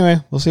well, anyway,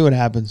 we'll see what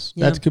happens.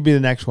 Yeah. That could be the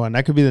next one.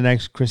 That could be the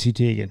next Chrissy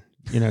Teigen.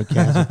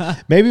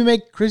 Maybe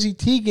make Chrissy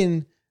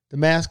Teigen the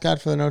mascot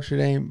for the Notre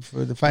Dame,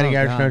 for the Fighting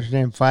Irish Notre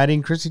Dame,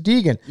 Fighting Chrissy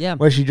Teigen. Yeah.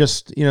 Where she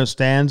just,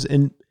 stands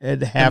at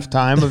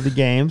halftime of the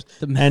games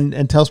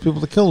and tells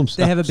people to kill themselves.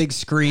 They have a big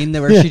screen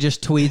where she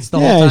just tweets the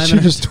whole time. Yeah, she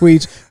just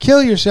tweets,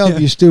 kill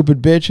yourself, you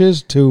stupid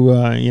bitches, to,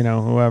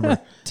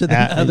 whoever. To the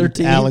other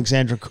team.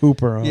 Alexandra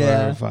Cooper or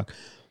whatever the fuck.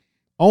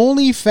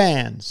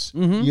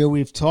 OnlyFans.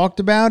 We've talked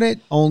about it.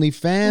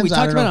 OnlyFans. We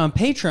talked about it on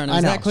Patreon. It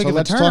was that quick of a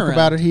let's turnaround. talk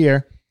about it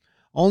here.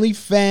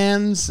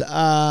 OnlyFans,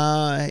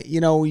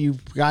 you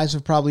guys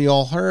have probably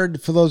all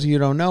heard. For those of you who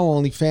don't know,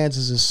 OnlyFans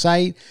is a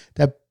site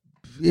that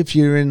if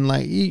you're in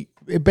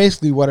it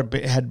basically what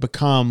it had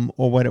become,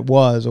 or what it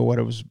was, or what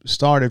it was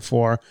started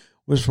for,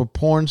 was for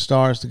porn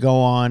stars to go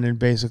on and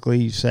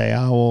basically say,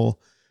 I will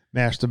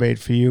masturbate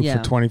for you for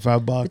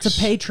 $25. It's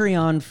a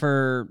Patreon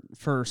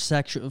for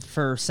sex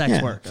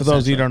work. For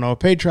those of you who don't know what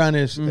Patreon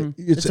is,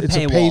 it's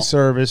a pay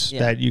service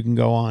that you can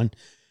go on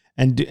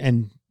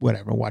and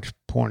whatever, watch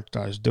porn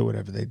stars do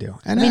whatever they do.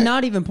 And I mean,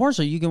 not even porn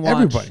stars, you can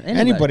watch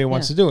anybody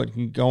wants to do it. You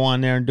can go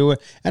on there and do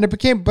it. And it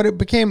became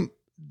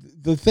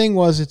the thing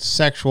was, it's a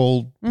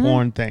sexual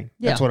porn thing.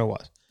 That's what it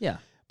was. Yeah.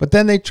 But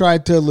then they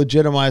tried to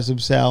legitimize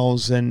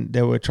themselves, and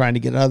they were trying to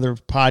get other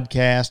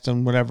podcasts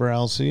and whatever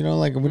else. So,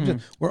 like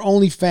we're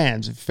only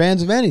fans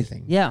of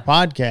anything. Yeah.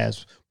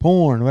 Podcasts,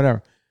 porn,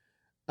 whatever.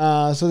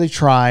 So they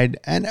tried,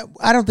 and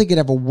I don't think it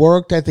ever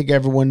worked. I think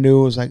everyone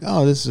knew it was like,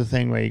 oh, this is a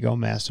thing where you go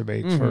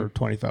masturbate for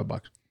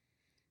 $25.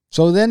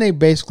 So then they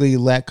basically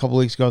a couple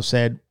weeks ago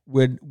said,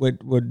 we're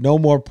no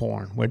more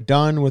porn. We're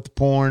done with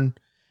porn.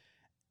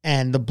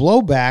 And the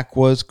blowback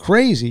was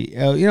crazy.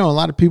 A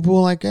lot of people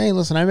were like, hey,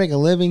 listen, I make a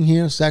living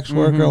here, sex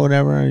worker or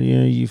whatever.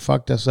 You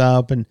fucked us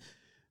up. And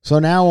so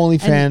now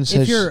OnlyFans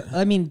has...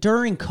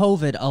 during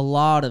COVID, a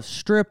lot of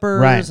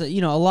strippers,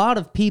 a lot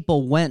of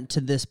people went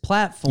to this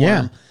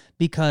platform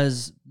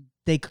because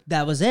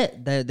that was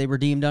it. They were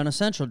deemed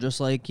unessential, just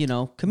like,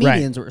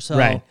 comedians were. So.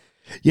 Right.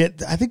 Yeah,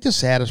 I think the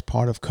saddest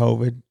part of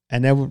COVID,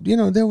 and it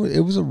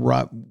was a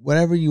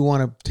whatever you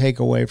want to take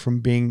away from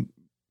being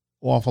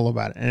awful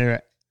about it.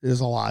 And there's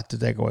a lot to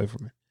take away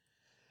from it.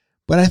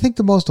 But I think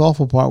the most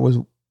awful part was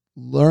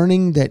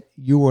learning that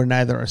you were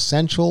neither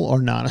essential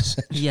or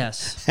non-essential.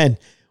 Yes. And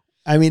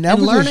I mean, that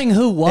was learning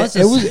who was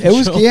essential. It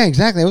was yeah,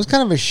 exactly. It was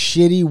kind of a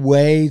shitty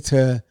way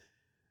to,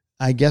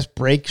 I guess,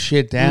 break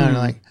shit down.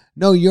 Like,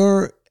 no,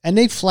 and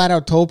they flat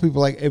out told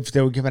people, like, if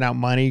they were giving out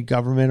money,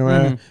 government or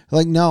whatever,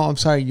 like, no, I'm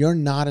sorry, you're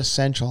not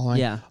essential.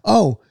 Like,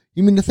 oh,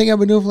 you mean the thing I've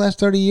been doing for the last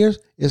 30 years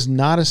is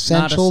not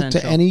essential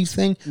to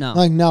anything? No.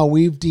 Like, no,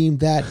 we've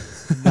deemed that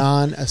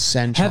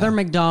non-essential. Heather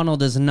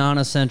McDonald is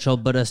non-essential,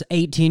 but an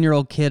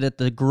 18-year-old kid at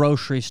the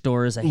grocery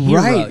store is a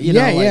hero.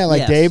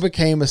 Right. They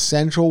became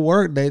essential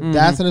work.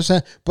 That's an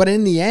essential. But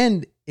in the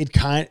end, it's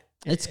kind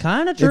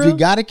of true. If you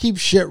got to keep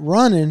shit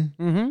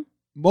running,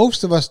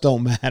 most of us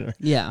don't matter.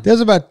 Yeah. There's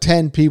about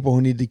 10 people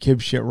who need to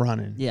keep shit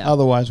running. Yeah.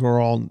 Otherwise,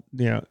 we're all,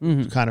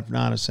 kind of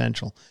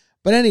non-essential.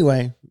 But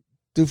anyway...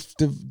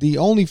 The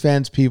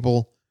OnlyFans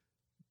people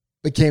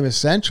became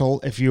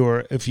essential. If you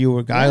were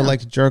a guy who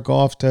liked to jerk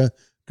off to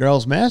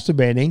girls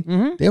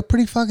masturbating, they're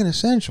pretty fucking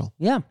essential.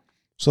 Yeah.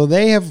 So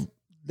they've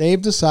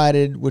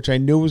decided, which I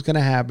knew was going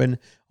to happen.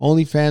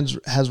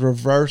 OnlyFans has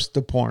reversed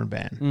the porn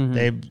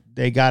ban.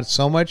 They got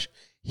so much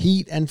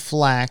heat and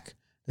flack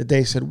that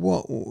they said,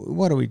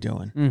 "What are we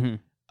doing?"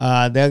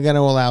 They're going to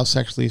allow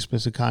sexually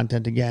explicit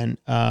content again.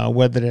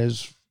 Whether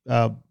there's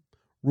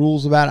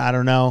rules about it, I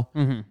don't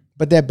know.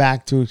 But they're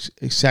back to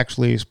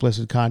sexually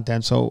explicit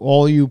content. So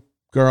all you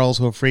girls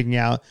who are freaking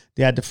out,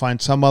 they had to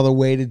find some other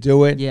way to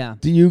do it. Yeah.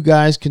 You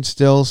guys can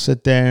still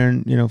sit there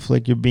and,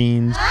 flick your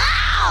beans.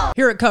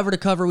 Here at Cover to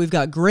Cover, we've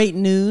got great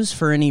news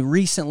for any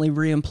recently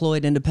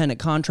reemployed independent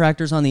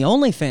contractors on the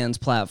OnlyFans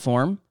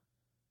platform.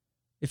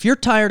 If you're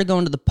tired of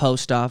going to the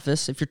post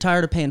office, if you're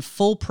tired of paying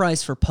full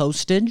price for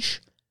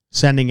postage,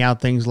 sending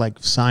out things like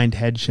signed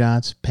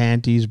headshots,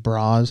 panties,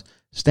 bras,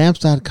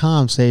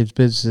 Stamps.com saves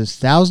businesses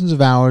thousands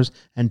of hours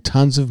and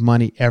tons of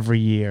money every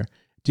year.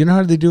 Do you know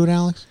how they do it,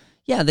 Alex?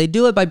 Yeah, they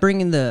do it by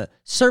bringing the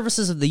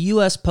services of the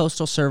U.S.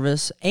 Postal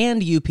Service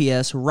and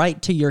UPS right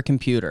to your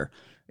computer.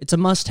 It's a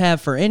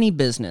must-have for any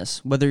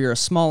business, whether you're a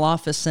small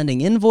office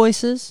sending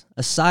invoices,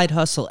 a side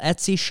hustle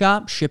Etsy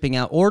shop shipping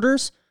out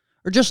orders,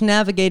 or just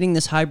navigating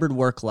this hybrid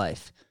work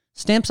life.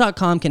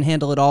 Stamps.com can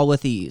handle it all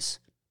with ease.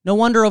 No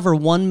wonder over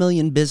 1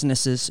 million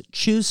businesses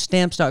choose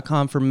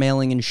Stamps.com for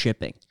mailing and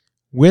shipping.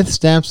 With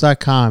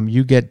Stamps.com,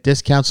 you get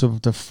discounts of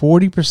up to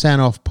 40%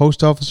 off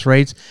post office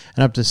rates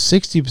and up to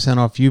 60%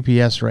 off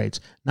UPS rates.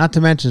 Not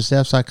to mention,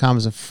 Stamps.com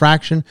is a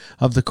fraction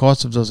of the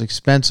cost of those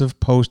expensive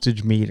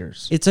postage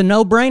meters. It's a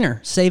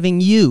no-brainer,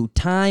 saving you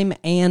time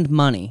and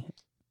money.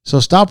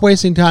 So stop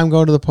wasting time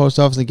going to the post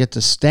office and get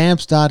to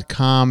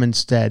Stamps.com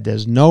instead.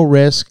 There's no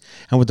risk.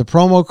 And with the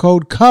promo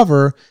code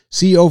COVER,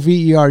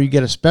 C-O-V-E-R, you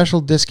get a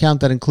special discount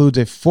that includes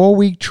a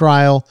 4-week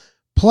trial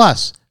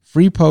plus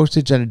free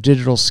postage and a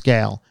digital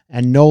scale,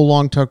 and no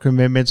long-term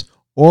commitments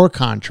or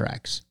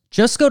contracts.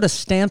 Just go to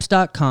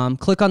Stamps.com,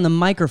 click on the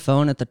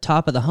microphone at the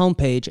top of the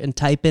homepage, and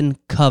type in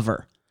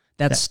COVER.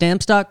 That's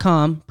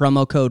Stamps.com,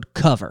 promo code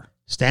COVER.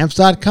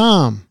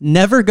 Stamps.com.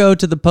 Never go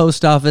to the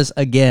post office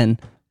again.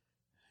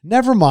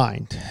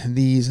 Nevermind.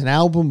 These an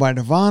album by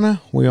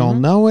Nirvana. We all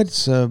know it.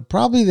 It's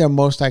probably their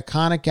most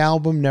iconic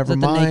album, Nevermind. Is that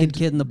the Naked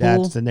Kid in the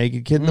Pool? That's the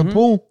Naked Kid in the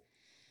Pool.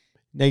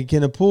 Naked Kid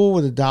in the Pool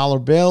with a dollar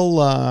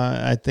bill.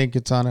 I think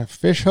it's on a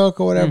fish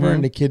hook or whatever,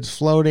 and the kid's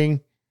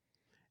floating.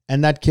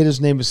 And that kid, his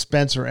name is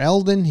Spencer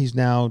Eldon. He's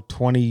now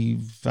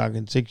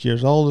 26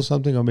 years old or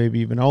something, or maybe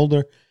even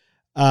older.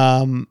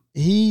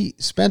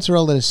 Spencer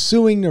Eldon is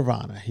suing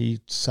Nirvana.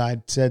 He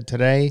said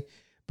today,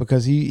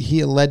 because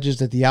he alleges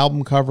that the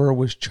album cover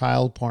was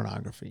child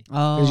pornography.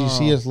 Because you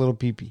see his little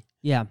peepee.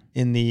 Yeah.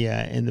 In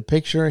the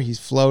picture, he's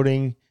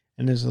floating,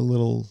 and there's a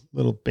little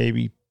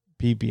baby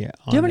peepee. Do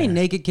you have any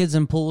naked kids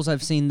in pools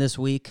I've seen this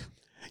week?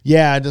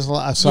 Yeah, just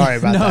sorry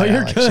about that. No,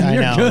 you're Alex. good. I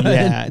You're know. good.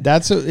 Yeah,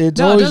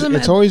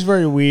 it's always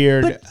very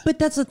weird. But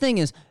that's the thing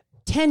is,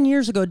 10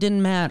 years ago it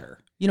didn't matter.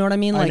 You know what I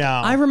mean? Like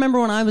I remember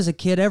when I was a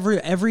kid,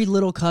 every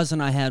little cousin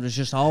I had was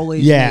just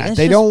always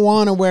they don't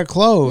want to wear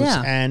clothes,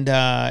 and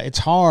it's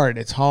hard.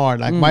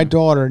 Like my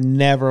daughter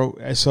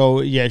never.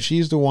 So yeah,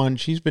 she's the one.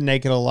 She's been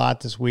naked a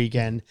lot this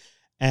weekend.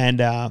 And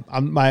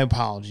my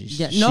apologies.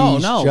 Yeah, she's no.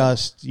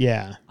 Just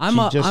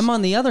I'm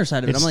on the other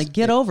side of it. I'm like,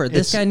 get over it.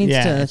 This guy needs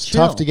to it's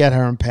chill. Tough to get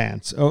her in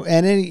pants. Oh,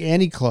 and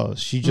any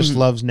clothes. She just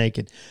loves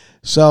naked.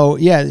 So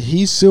yeah,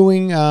 he's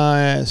suing.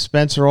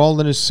 Spencer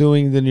Alden is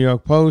suing the New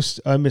York Post.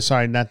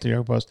 Sorry, not the New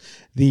York Post.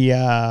 The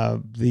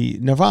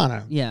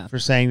Nirvana. Yeah. For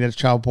saying that it's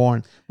child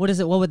porn. What is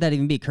it? What would that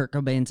even be? Kurt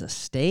Cobain's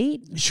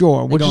estate?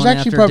 Sure, which is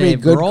actually probably a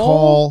good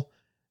call.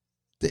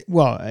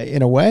 Well,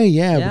 in a way,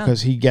 yeah,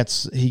 because he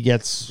gets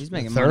He's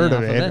making a third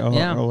of it,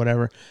 or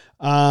whatever.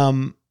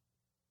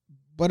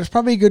 But it's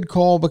probably a good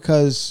call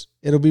because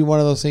it'll be one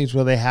of those things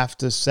where they have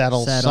to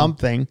settle.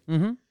 Something,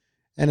 and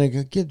they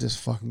go, give this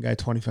fucking guy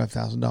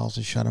 $25,000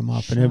 to shut him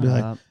up, and he'll be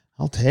like,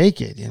 "I'll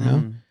take it." You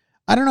know,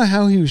 I don't know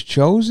how he was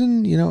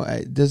chosen. You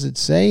know, does it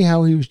say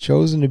how he was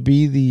chosen to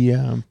be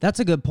the? That's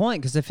a good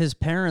point because if his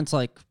parents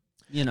like.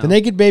 You know. The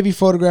naked baby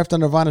photographed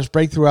on Nirvana's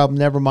breakthrough album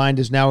Nevermind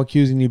is now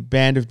accusing the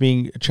band of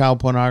being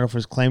child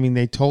pornographers, claiming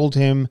they told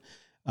him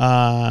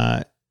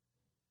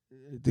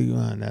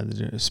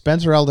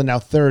Spencer Elden, now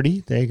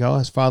 30, there you go,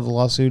 has filed a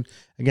lawsuit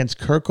against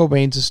Kurt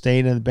Cobain's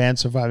estate and the band's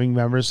surviving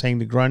members, saying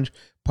the grunge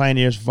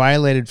pioneers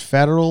violated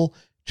federal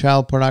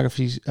child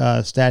pornography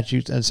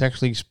statutes and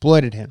sexually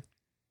exploited him.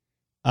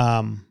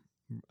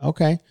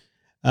 Okay.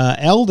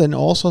 Eldon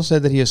also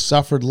said that he has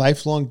suffered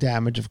lifelong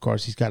damage, of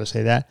course, he's got to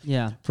say that,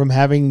 from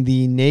having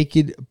the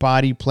naked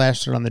body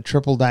plastered on the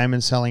Triple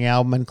Diamond selling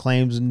album, and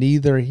claims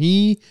neither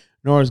he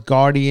nor his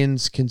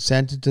guardians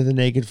consented to the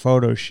naked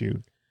photo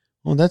shoot.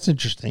 Well, that's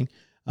interesting.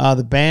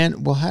 The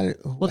band,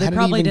 they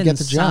probably didn't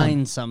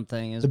sign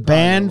something. The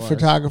band,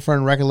 photographer,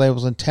 and record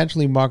labels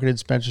intentionally marketed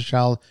Spencer's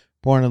child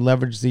porn and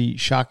leveraged the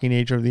shocking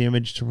nature of the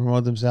image to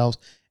promote themselves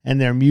and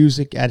their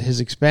music at his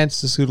expense,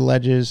 the suit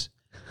alleges.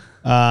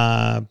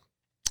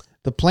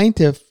 The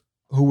plaintiff,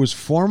 who was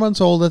 4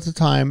 months old at the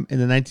time in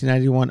the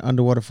 1991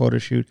 underwater photo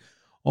shoot,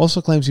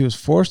 also claims he was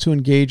forced to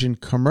engage in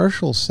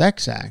commercial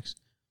sex acts.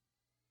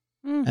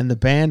 And the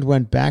band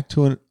went back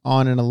on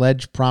an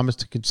alleged promise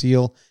to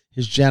conceal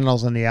his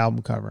genitals on the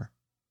album cover.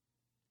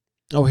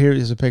 Oh, here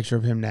is a picture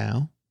of him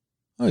now.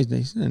 Oh,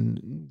 he's a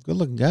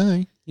good-looking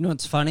guy. You know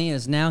what's funny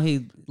is now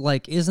he,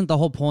 isn't the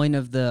whole point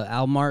of the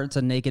album art, it's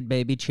a naked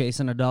baby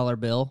chasing a dollar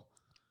bill?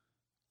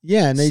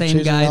 Yeah, and they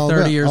same guy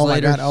 30 years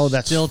later. My God. Oh,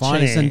 that's still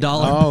funny. Chasing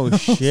dollar. Oh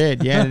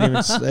shit! Yeah, I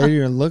didn't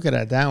even look at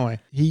it that way.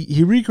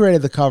 He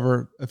recreated the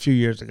cover a few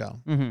years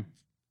ago,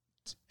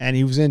 and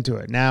he was into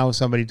it. Now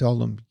somebody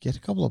told him get a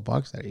couple of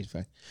bucks out of his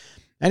face.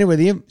 Anyway,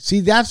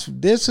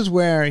 this is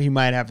where he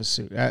might have a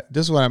suit.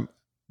 This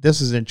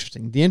is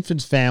interesting. The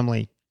infant's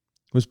family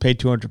was paid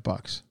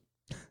 $200.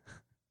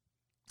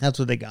 That's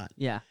what they got.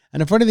 Yeah.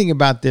 And the funny thing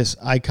about this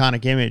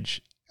iconic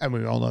image, I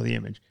mean, we all know the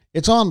image.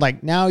 It's on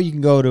now you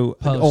can go to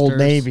Old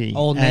Navy,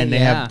 and they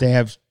have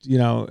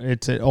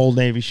it's an Old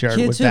Navy shirt.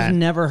 Kids with that. who've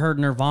never heard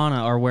Nirvana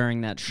are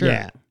wearing that shirt.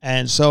 Yeah,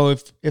 and so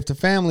if the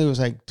family was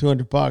like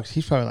 $200,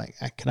 he's probably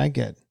like, can I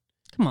get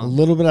a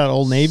little bit of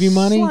Old Navy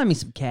money? Slime me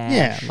some cash.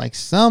 Yeah, like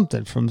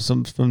something from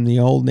the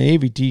Old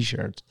Navy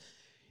T-shirts.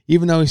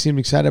 Even though he seemed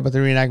excited about the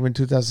reenactment in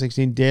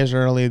 2016, days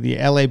earlier, the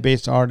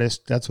LA-based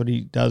artist, that's what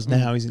he does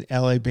now. He's an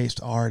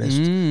LA-based artist,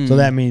 so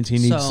that means he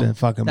needs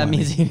fucking money. That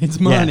means he needs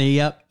money.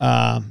 Yep.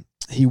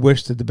 He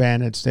wished that the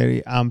band had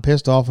stayed. I'm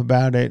pissed off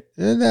about it.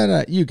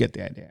 You get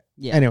the idea.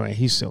 Yeah. Anyway,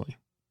 he's suing.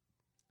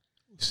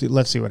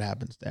 Let's see what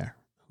happens there.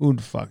 Who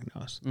the fuck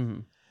knows?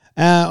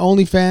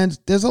 OnlyFans.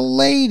 There's a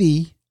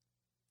lady.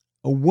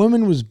 A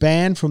woman was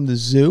banned from the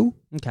zoo.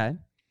 Okay.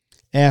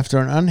 After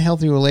an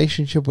unhealthy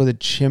relationship with a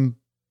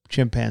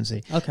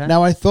chimpanzee. Okay.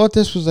 Now, I thought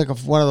this was like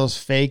one of those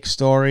fake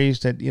stories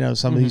that,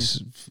 some of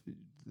these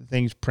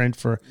things print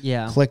for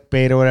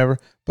clickbait or whatever.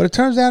 But it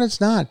turns out it's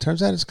not. It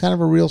turns out it's kind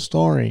of a real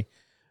story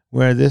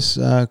where this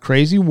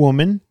crazy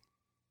woman,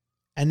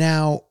 and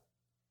now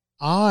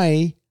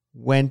I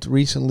went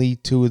recently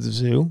to the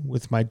zoo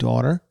with my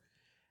daughter,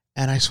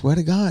 and I swear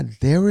to God,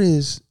 there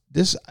is,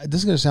 this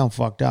is going to sound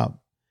fucked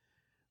up,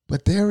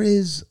 but there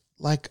is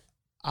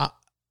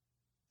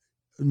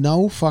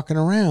no fucking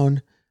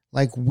around,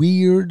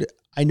 weird.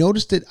 I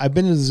noticed it. I've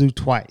been to the zoo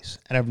twice,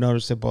 and I've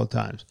noticed it both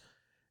times.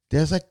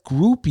 There's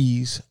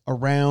groupies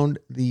around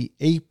the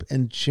ape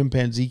and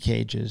chimpanzee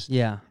cages.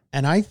 Yeah.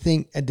 And I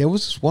think there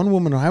was this one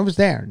woman, I was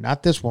there,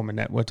 not this woman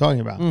that we're talking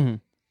about. Mm-hmm.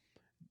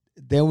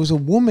 There was a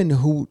woman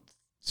who,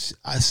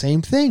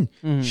 same thing.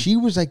 Mm-hmm. She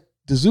was the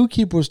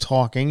zookeeper was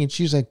talking, and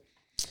she's like,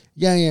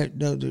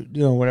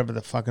 no, whatever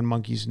the fucking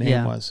monkey's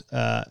name was.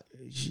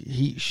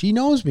 She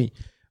knows me.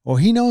 or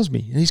he knows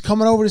me, and he's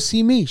coming over to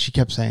see me, she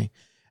kept saying.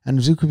 And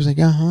the zookeeper's like,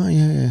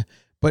 yeah.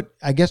 But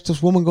I guess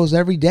this woman goes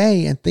every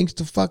day and thinks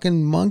the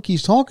fucking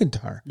monkey's talking to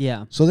her.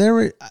 Yeah. So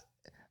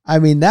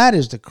that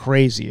is the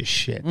craziest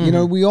shit.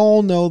 Mm-hmm. We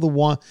all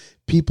know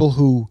people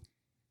who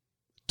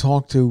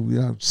talk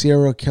to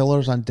serial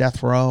killers on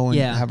death row and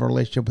have a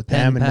relationship with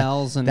them, and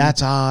pals, and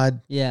that's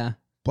odd. Yeah.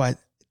 But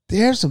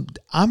there's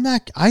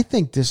I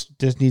think this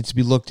needs to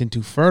be looked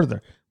into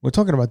further. We're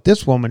talking about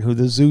this woman who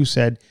the zoo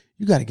said,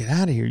 you got to get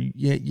out of here.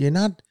 You're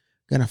not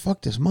going to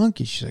fuck this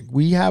monkey. She's like,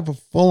 we have a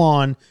full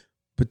on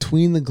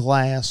between the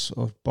glass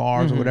of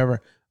bars or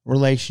whatever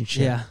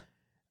relationship. Yeah.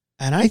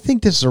 And I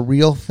think this is a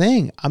real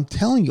thing. I'm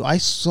telling you, I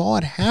saw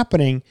it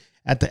happening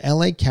at the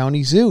LA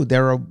County Zoo.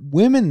 There are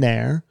women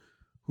there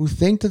who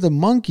think that the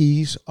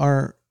monkeys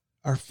are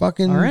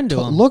fucking into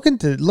them. looking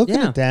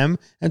at them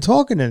and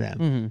talking to them.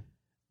 Mm-hmm.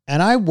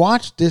 And I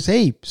watched this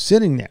ape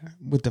sitting there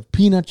with the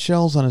peanut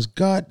shells on his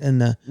gut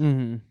and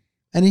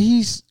and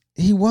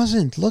he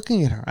wasn't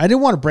looking at her. I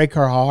didn't want to break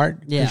her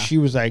heart because she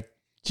was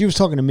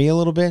talking to me a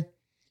little bit.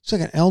 She's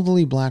like an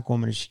elderly black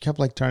woman, and she kept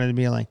like turning to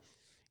me like,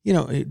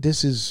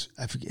 this is,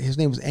 I forget, his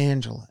name was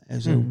Angela,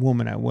 as a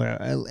woman.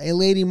 A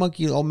lady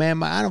monkey, old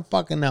man, I don't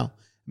fucking know.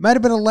 It might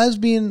have been a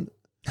lesbian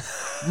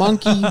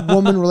monkey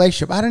woman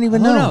relationship. I don't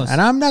even know. Knows?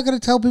 And I'm not going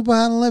to tell people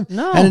how to live.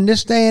 No. And in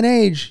this day and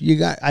age,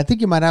 I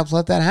think you might have to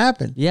let that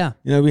happen. Yeah.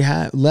 We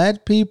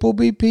let people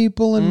be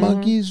people and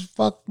monkeys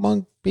fuck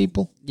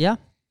people. Yeah.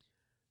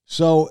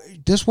 So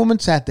this woman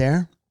sat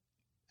there,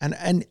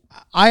 and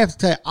I have to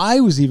tell you, I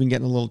was even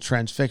getting a little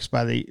transfixed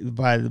by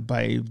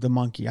the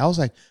monkey. I was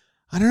like,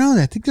 I don't know.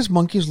 I think this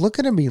monkey is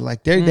looking at me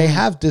like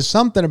there's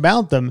something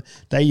about them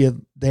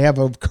that they have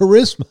a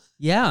charisma.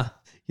 Yeah.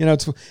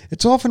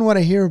 It's often what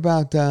I hear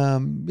about.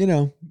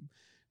 You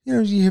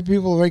hear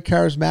people very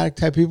charismatic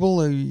type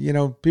people.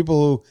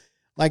 People who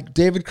like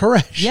David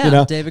Koresh.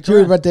 Yeah, David Koresh. You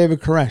hear about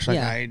David Koresh?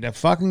 Like the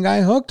fucking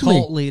guy hooked me.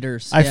 Cult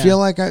leaders. I feel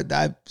like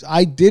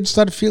I did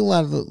start to feel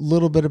a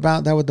little bit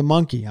about that with the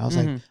monkey. I was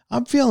like,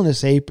 I'm feeling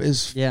this ape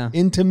is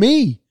into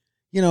me.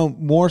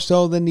 More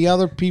so than the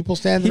other people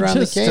standing around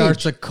the cage. He just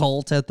starts a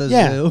cult at the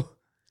zoo.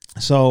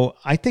 So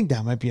I think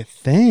that might be a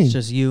thing. It's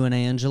just you and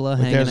Angela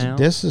hanging out.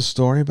 This is a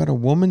story about a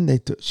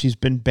woman. She's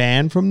been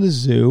banned from the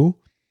zoo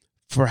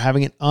for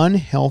having an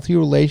unhealthy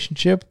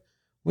relationship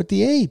with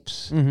the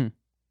apes. Mm-hmm.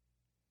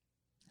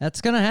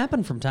 That's going to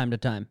happen from time to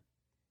time.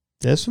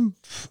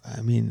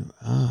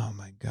 Oh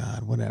my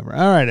God, whatever.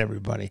 All right,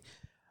 everybody.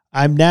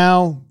 I'm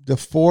now the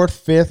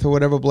 4th, 5th, or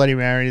whatever Bloody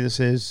Mary this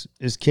is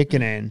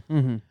kicking in.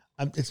 Mm-hmm.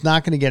 It's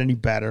not going to get any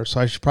better, so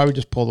I should probably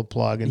just pull the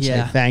plug and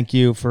say thank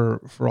you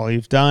for all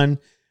you've done.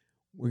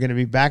 We're going to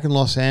be back in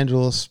Los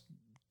Angeles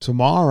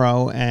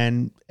tomorrow,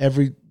 and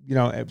the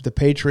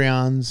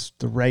Patreons,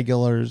 the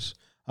regulars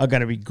are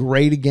going to be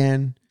great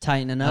again.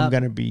 Tightening up. I'm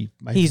going to be...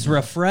 He's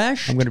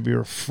refreshed. I'm going to be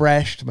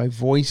refreshed. My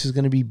voice is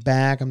going to be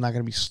back. I'm not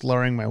going to be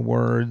slurring my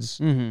words.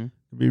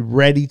 Mm-hmm. Be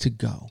ready to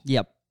go.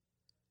 Yep.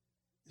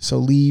 So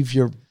leave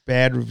your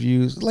bad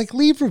reviews.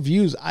 Leave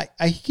reviews.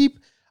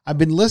 I've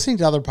been listening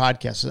to other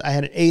podcasts. I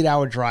had an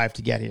 8-hour drive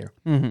to get here.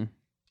 Mm-hmm.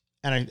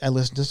 And I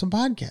listened to some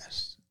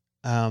podcasts.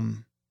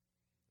 And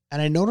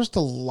I noticed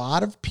a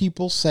lot of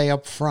people say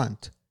up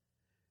front,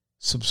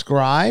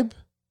 subscribe.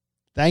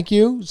 Thank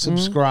you.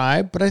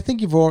 Subscribe. Mm-hmm. But I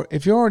think if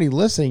you're already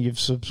listening, you've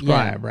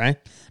subscribed, right?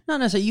 Not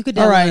necessarily. You could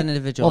download an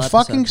individual episode.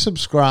 Fucking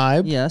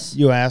subscribe. Yes.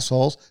 You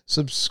assholes.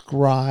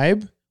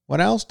 Subscribe.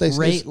 What else?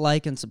 Rate,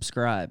 like, and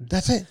subscribe.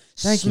 That's it.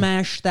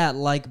 Smash that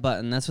like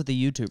button. That's what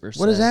the YouTubers say.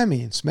 What does that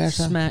mean?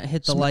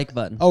 Hit the like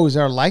button. Oh, is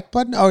there a like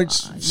button? Oh,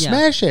 it's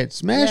smash it.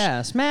 Smash.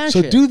 Yeah, smash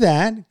it. So do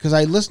that, because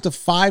I listened to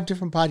 5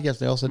 different podcasts.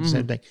 They all said the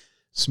same thing.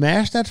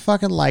 Smash that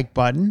fucking like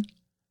button.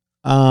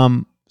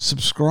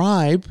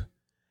 Subscribe.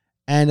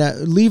 And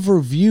leave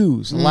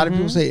reviews. A lot of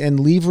people say, and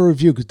leave a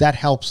review, because that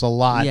helps a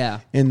lot. Yeah.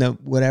 In the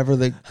whatever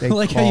they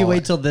like how you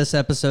wait till this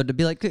episode to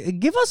be like,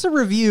 give us a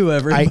review,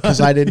 everybody. Because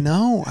I didn't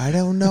know. I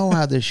don't know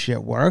how this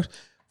shit works.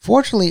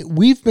 Fortunately,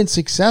 we've been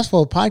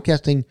successful at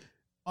podcasting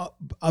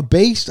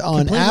based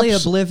on completely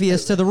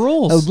oblivious to the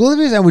rules.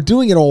 Oblivious, and we're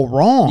doing it all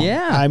wrong.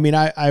 Yeah. I mean,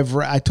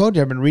 I told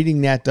you I've been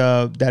reading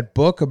that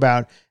book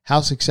about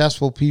how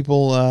successful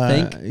people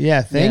think.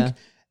 Yeah.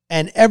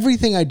 And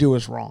everything I do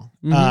is wrong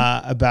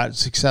about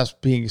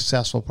being a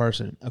successful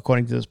person,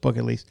 according to this book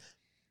at least.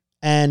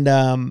 And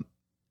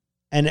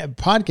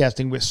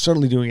podcasting, we're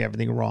certainly doing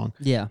everything wrong.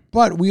 Yeah.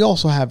 But we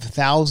also have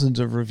thousands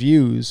of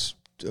reviews,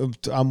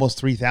 almost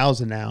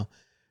 3,000 now.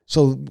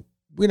 So,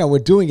 we're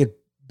doing it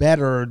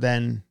better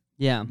than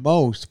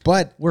most.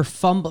 But we're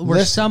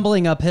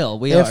stumbling uphill.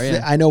 We are.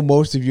 Yeah. I know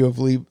most of you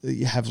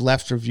have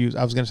left reviews.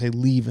 I was going to say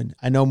leaving.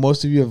 I know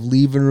most of you have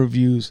leaving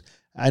reviews.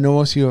 I know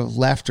most of you have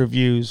left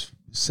reviews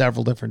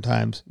several different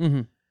times.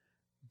 Mm-hmm.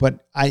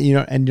 But and you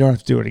don't have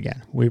to do it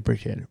again. We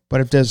appreciate it. But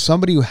if there's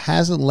somebody who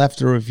hasn't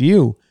left a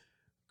review,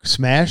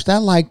 smash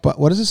that like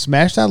button. What is it?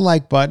 Smash that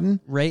like button.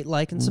 Rate,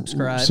 like, and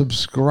subscribe.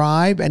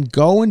 Subscribe and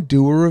go and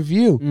do a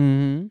review.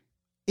 Mm-hmm.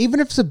 Even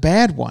if it's a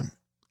bad one.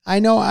 I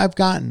know I've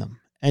gotten them,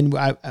 and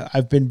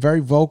I've been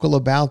very vocal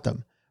about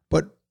them.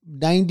 But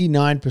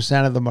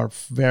 99% of them are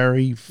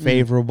very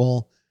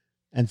favorable,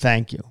 and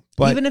thank you.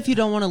 But even if you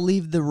don't want to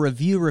leave the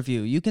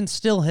review, you can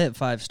still hit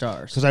 5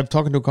 stars. Because I've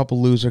talked to a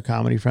couple loser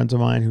comedy friends of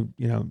mine who,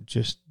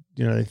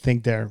 they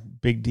think they're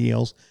big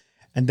deals.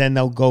 And then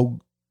they'll go,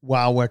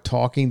 while we're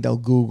talking, they'll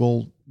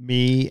Google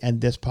me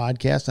and this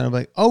podcast. And I'm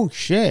like, oh,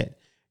 shit,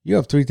 you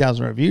have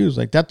 3,000 reviews.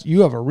 Like, that,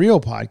 you have a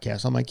real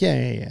podcast. I'm like, yeah.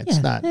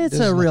 It's not. It's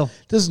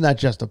this is not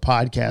just a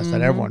podcast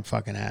that everyone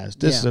fucking has.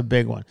 This is a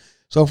big one.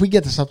 So if we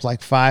get this up to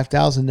like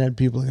 5,000, then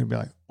people are going to be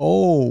like,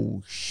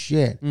 oh,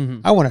 shit.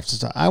 I won't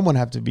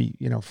have to be,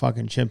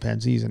 fucking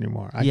chimpanzees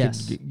anymore. I could,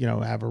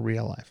 have a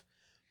real life.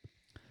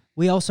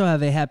 We also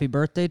have a happy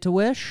birthday to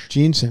wish.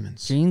 Gene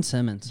Simmons.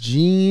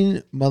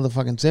 Gene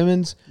motherfucking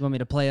Simmons. You want me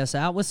to play us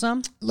out with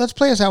some? Let's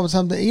play us out with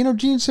something.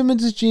 Gene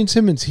Simmons is Gene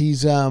Simmons.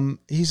 He's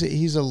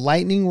a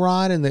lightning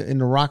rod in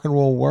the rock and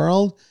roll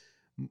world.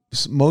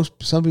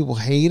 Some people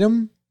hate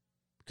him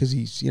because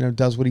he's,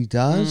 does what he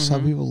does.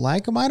 Some people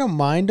like him. I don't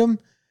mind him.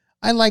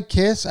 I like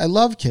Kiss. I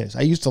love Kiss.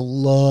 I used to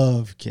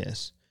love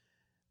Kiss.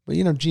 But,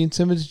 Gene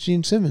Simmons is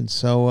Gene Simmons.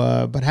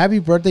 So, but happy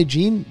birthday,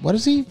 Gene. What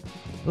is he?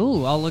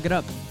 Ooh, I'll look it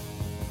up.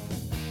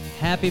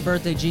 Happy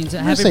birthday, Gene.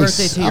 Happy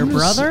birthday to your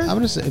brother. I'm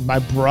going to say, my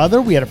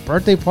brother, we had a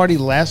birthday party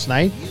last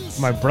night.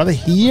 My brother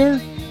here.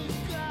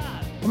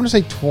 I'm going to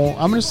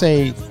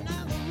say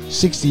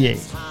 68.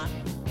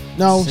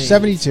 No,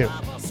 72.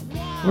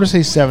 I'm going to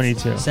say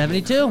 72.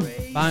 72.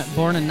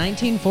 Born in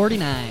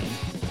 1949.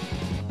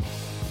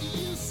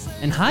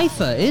 In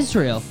Haifa,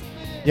 Israel.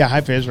 Yeah,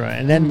 Haifa, Israel.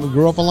 And then we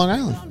grew up on Long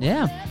Island.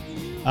 Yeah.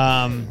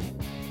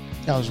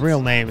 His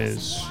real name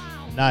is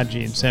not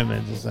Gene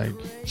Simmons. It's like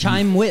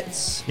Chaim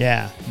Witz.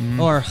 Yeah.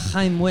 Or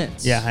Chaim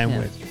Witz. Yeah, Chaim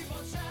Witz.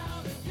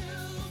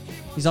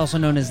 He's also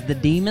known as the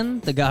Demon,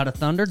 the God of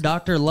Thunder,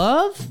 Dr.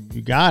 Love.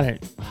 You got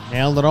it.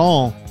 Nailed it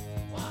all.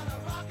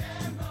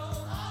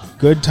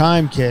 Good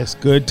time, Kiss.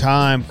 Good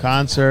time.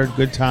 Concert.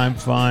 Good time.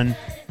 Fun.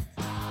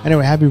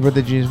 Anyway, happy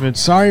birthday, Gene Simmons.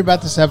 Sorry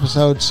about this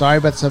episode.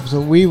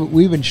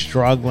 We've been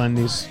struggling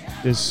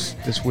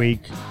this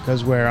week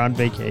because we're on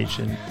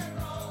vacation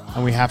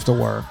and we have to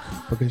work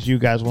because you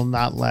guys will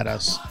not let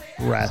us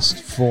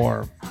rest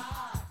for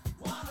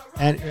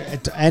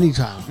any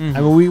time. I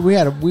mean,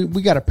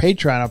 we got a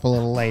Patreon up a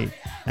little late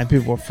and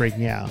people were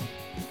freaking out.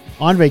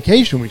 On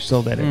vacation, we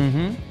still did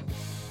it.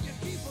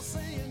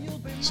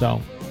 So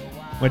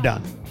we're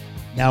done.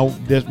 Now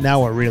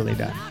we're really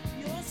done.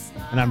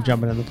 And I'm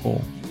jumping in the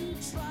pool.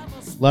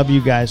 Love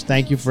you guys.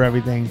 Thank you for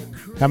everything.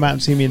 Come out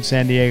and see me in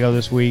San Diego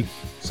this week,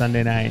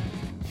 Sunday night.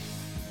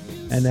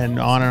 And then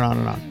on and on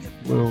and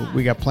on.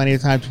 We got plenty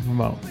of time to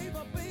promote.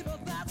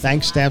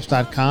 Thanks,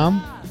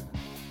 Stamps.com,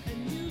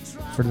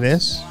 for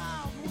this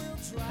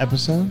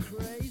episode.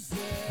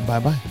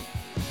 Bye-bye.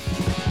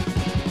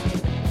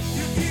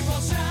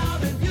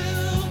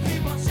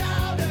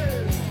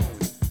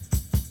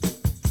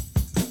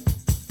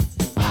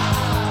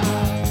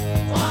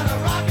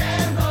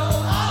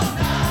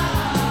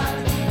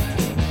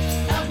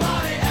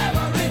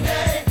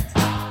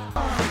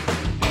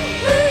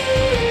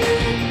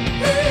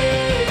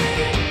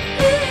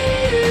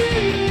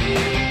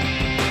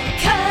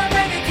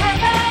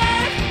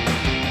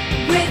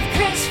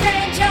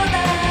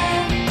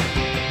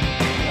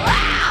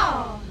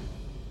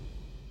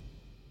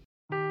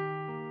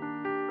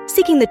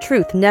 Seeking the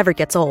truth never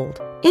gets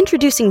old.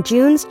 Introducing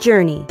June's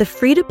Journey, the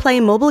free-to-play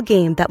mobile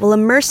game that will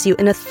immerse you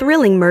in a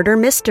thrilling murder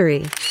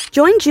mystery.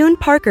 Join June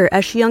Parker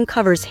as she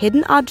uncovers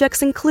hidden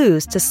objects and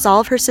clues to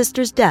solve her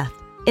sister's death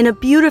in a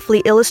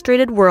beautifully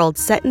illustrated world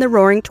set in the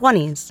Roaring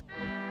 '20s.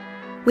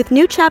 With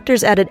new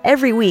chapters added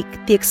every week,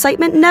 the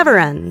excitement never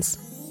ends.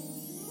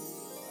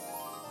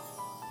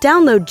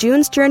 Download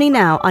June's Journey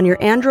now on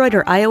your Android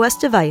or iOS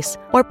device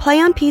or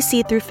play on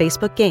PC through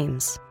Facebook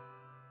Games.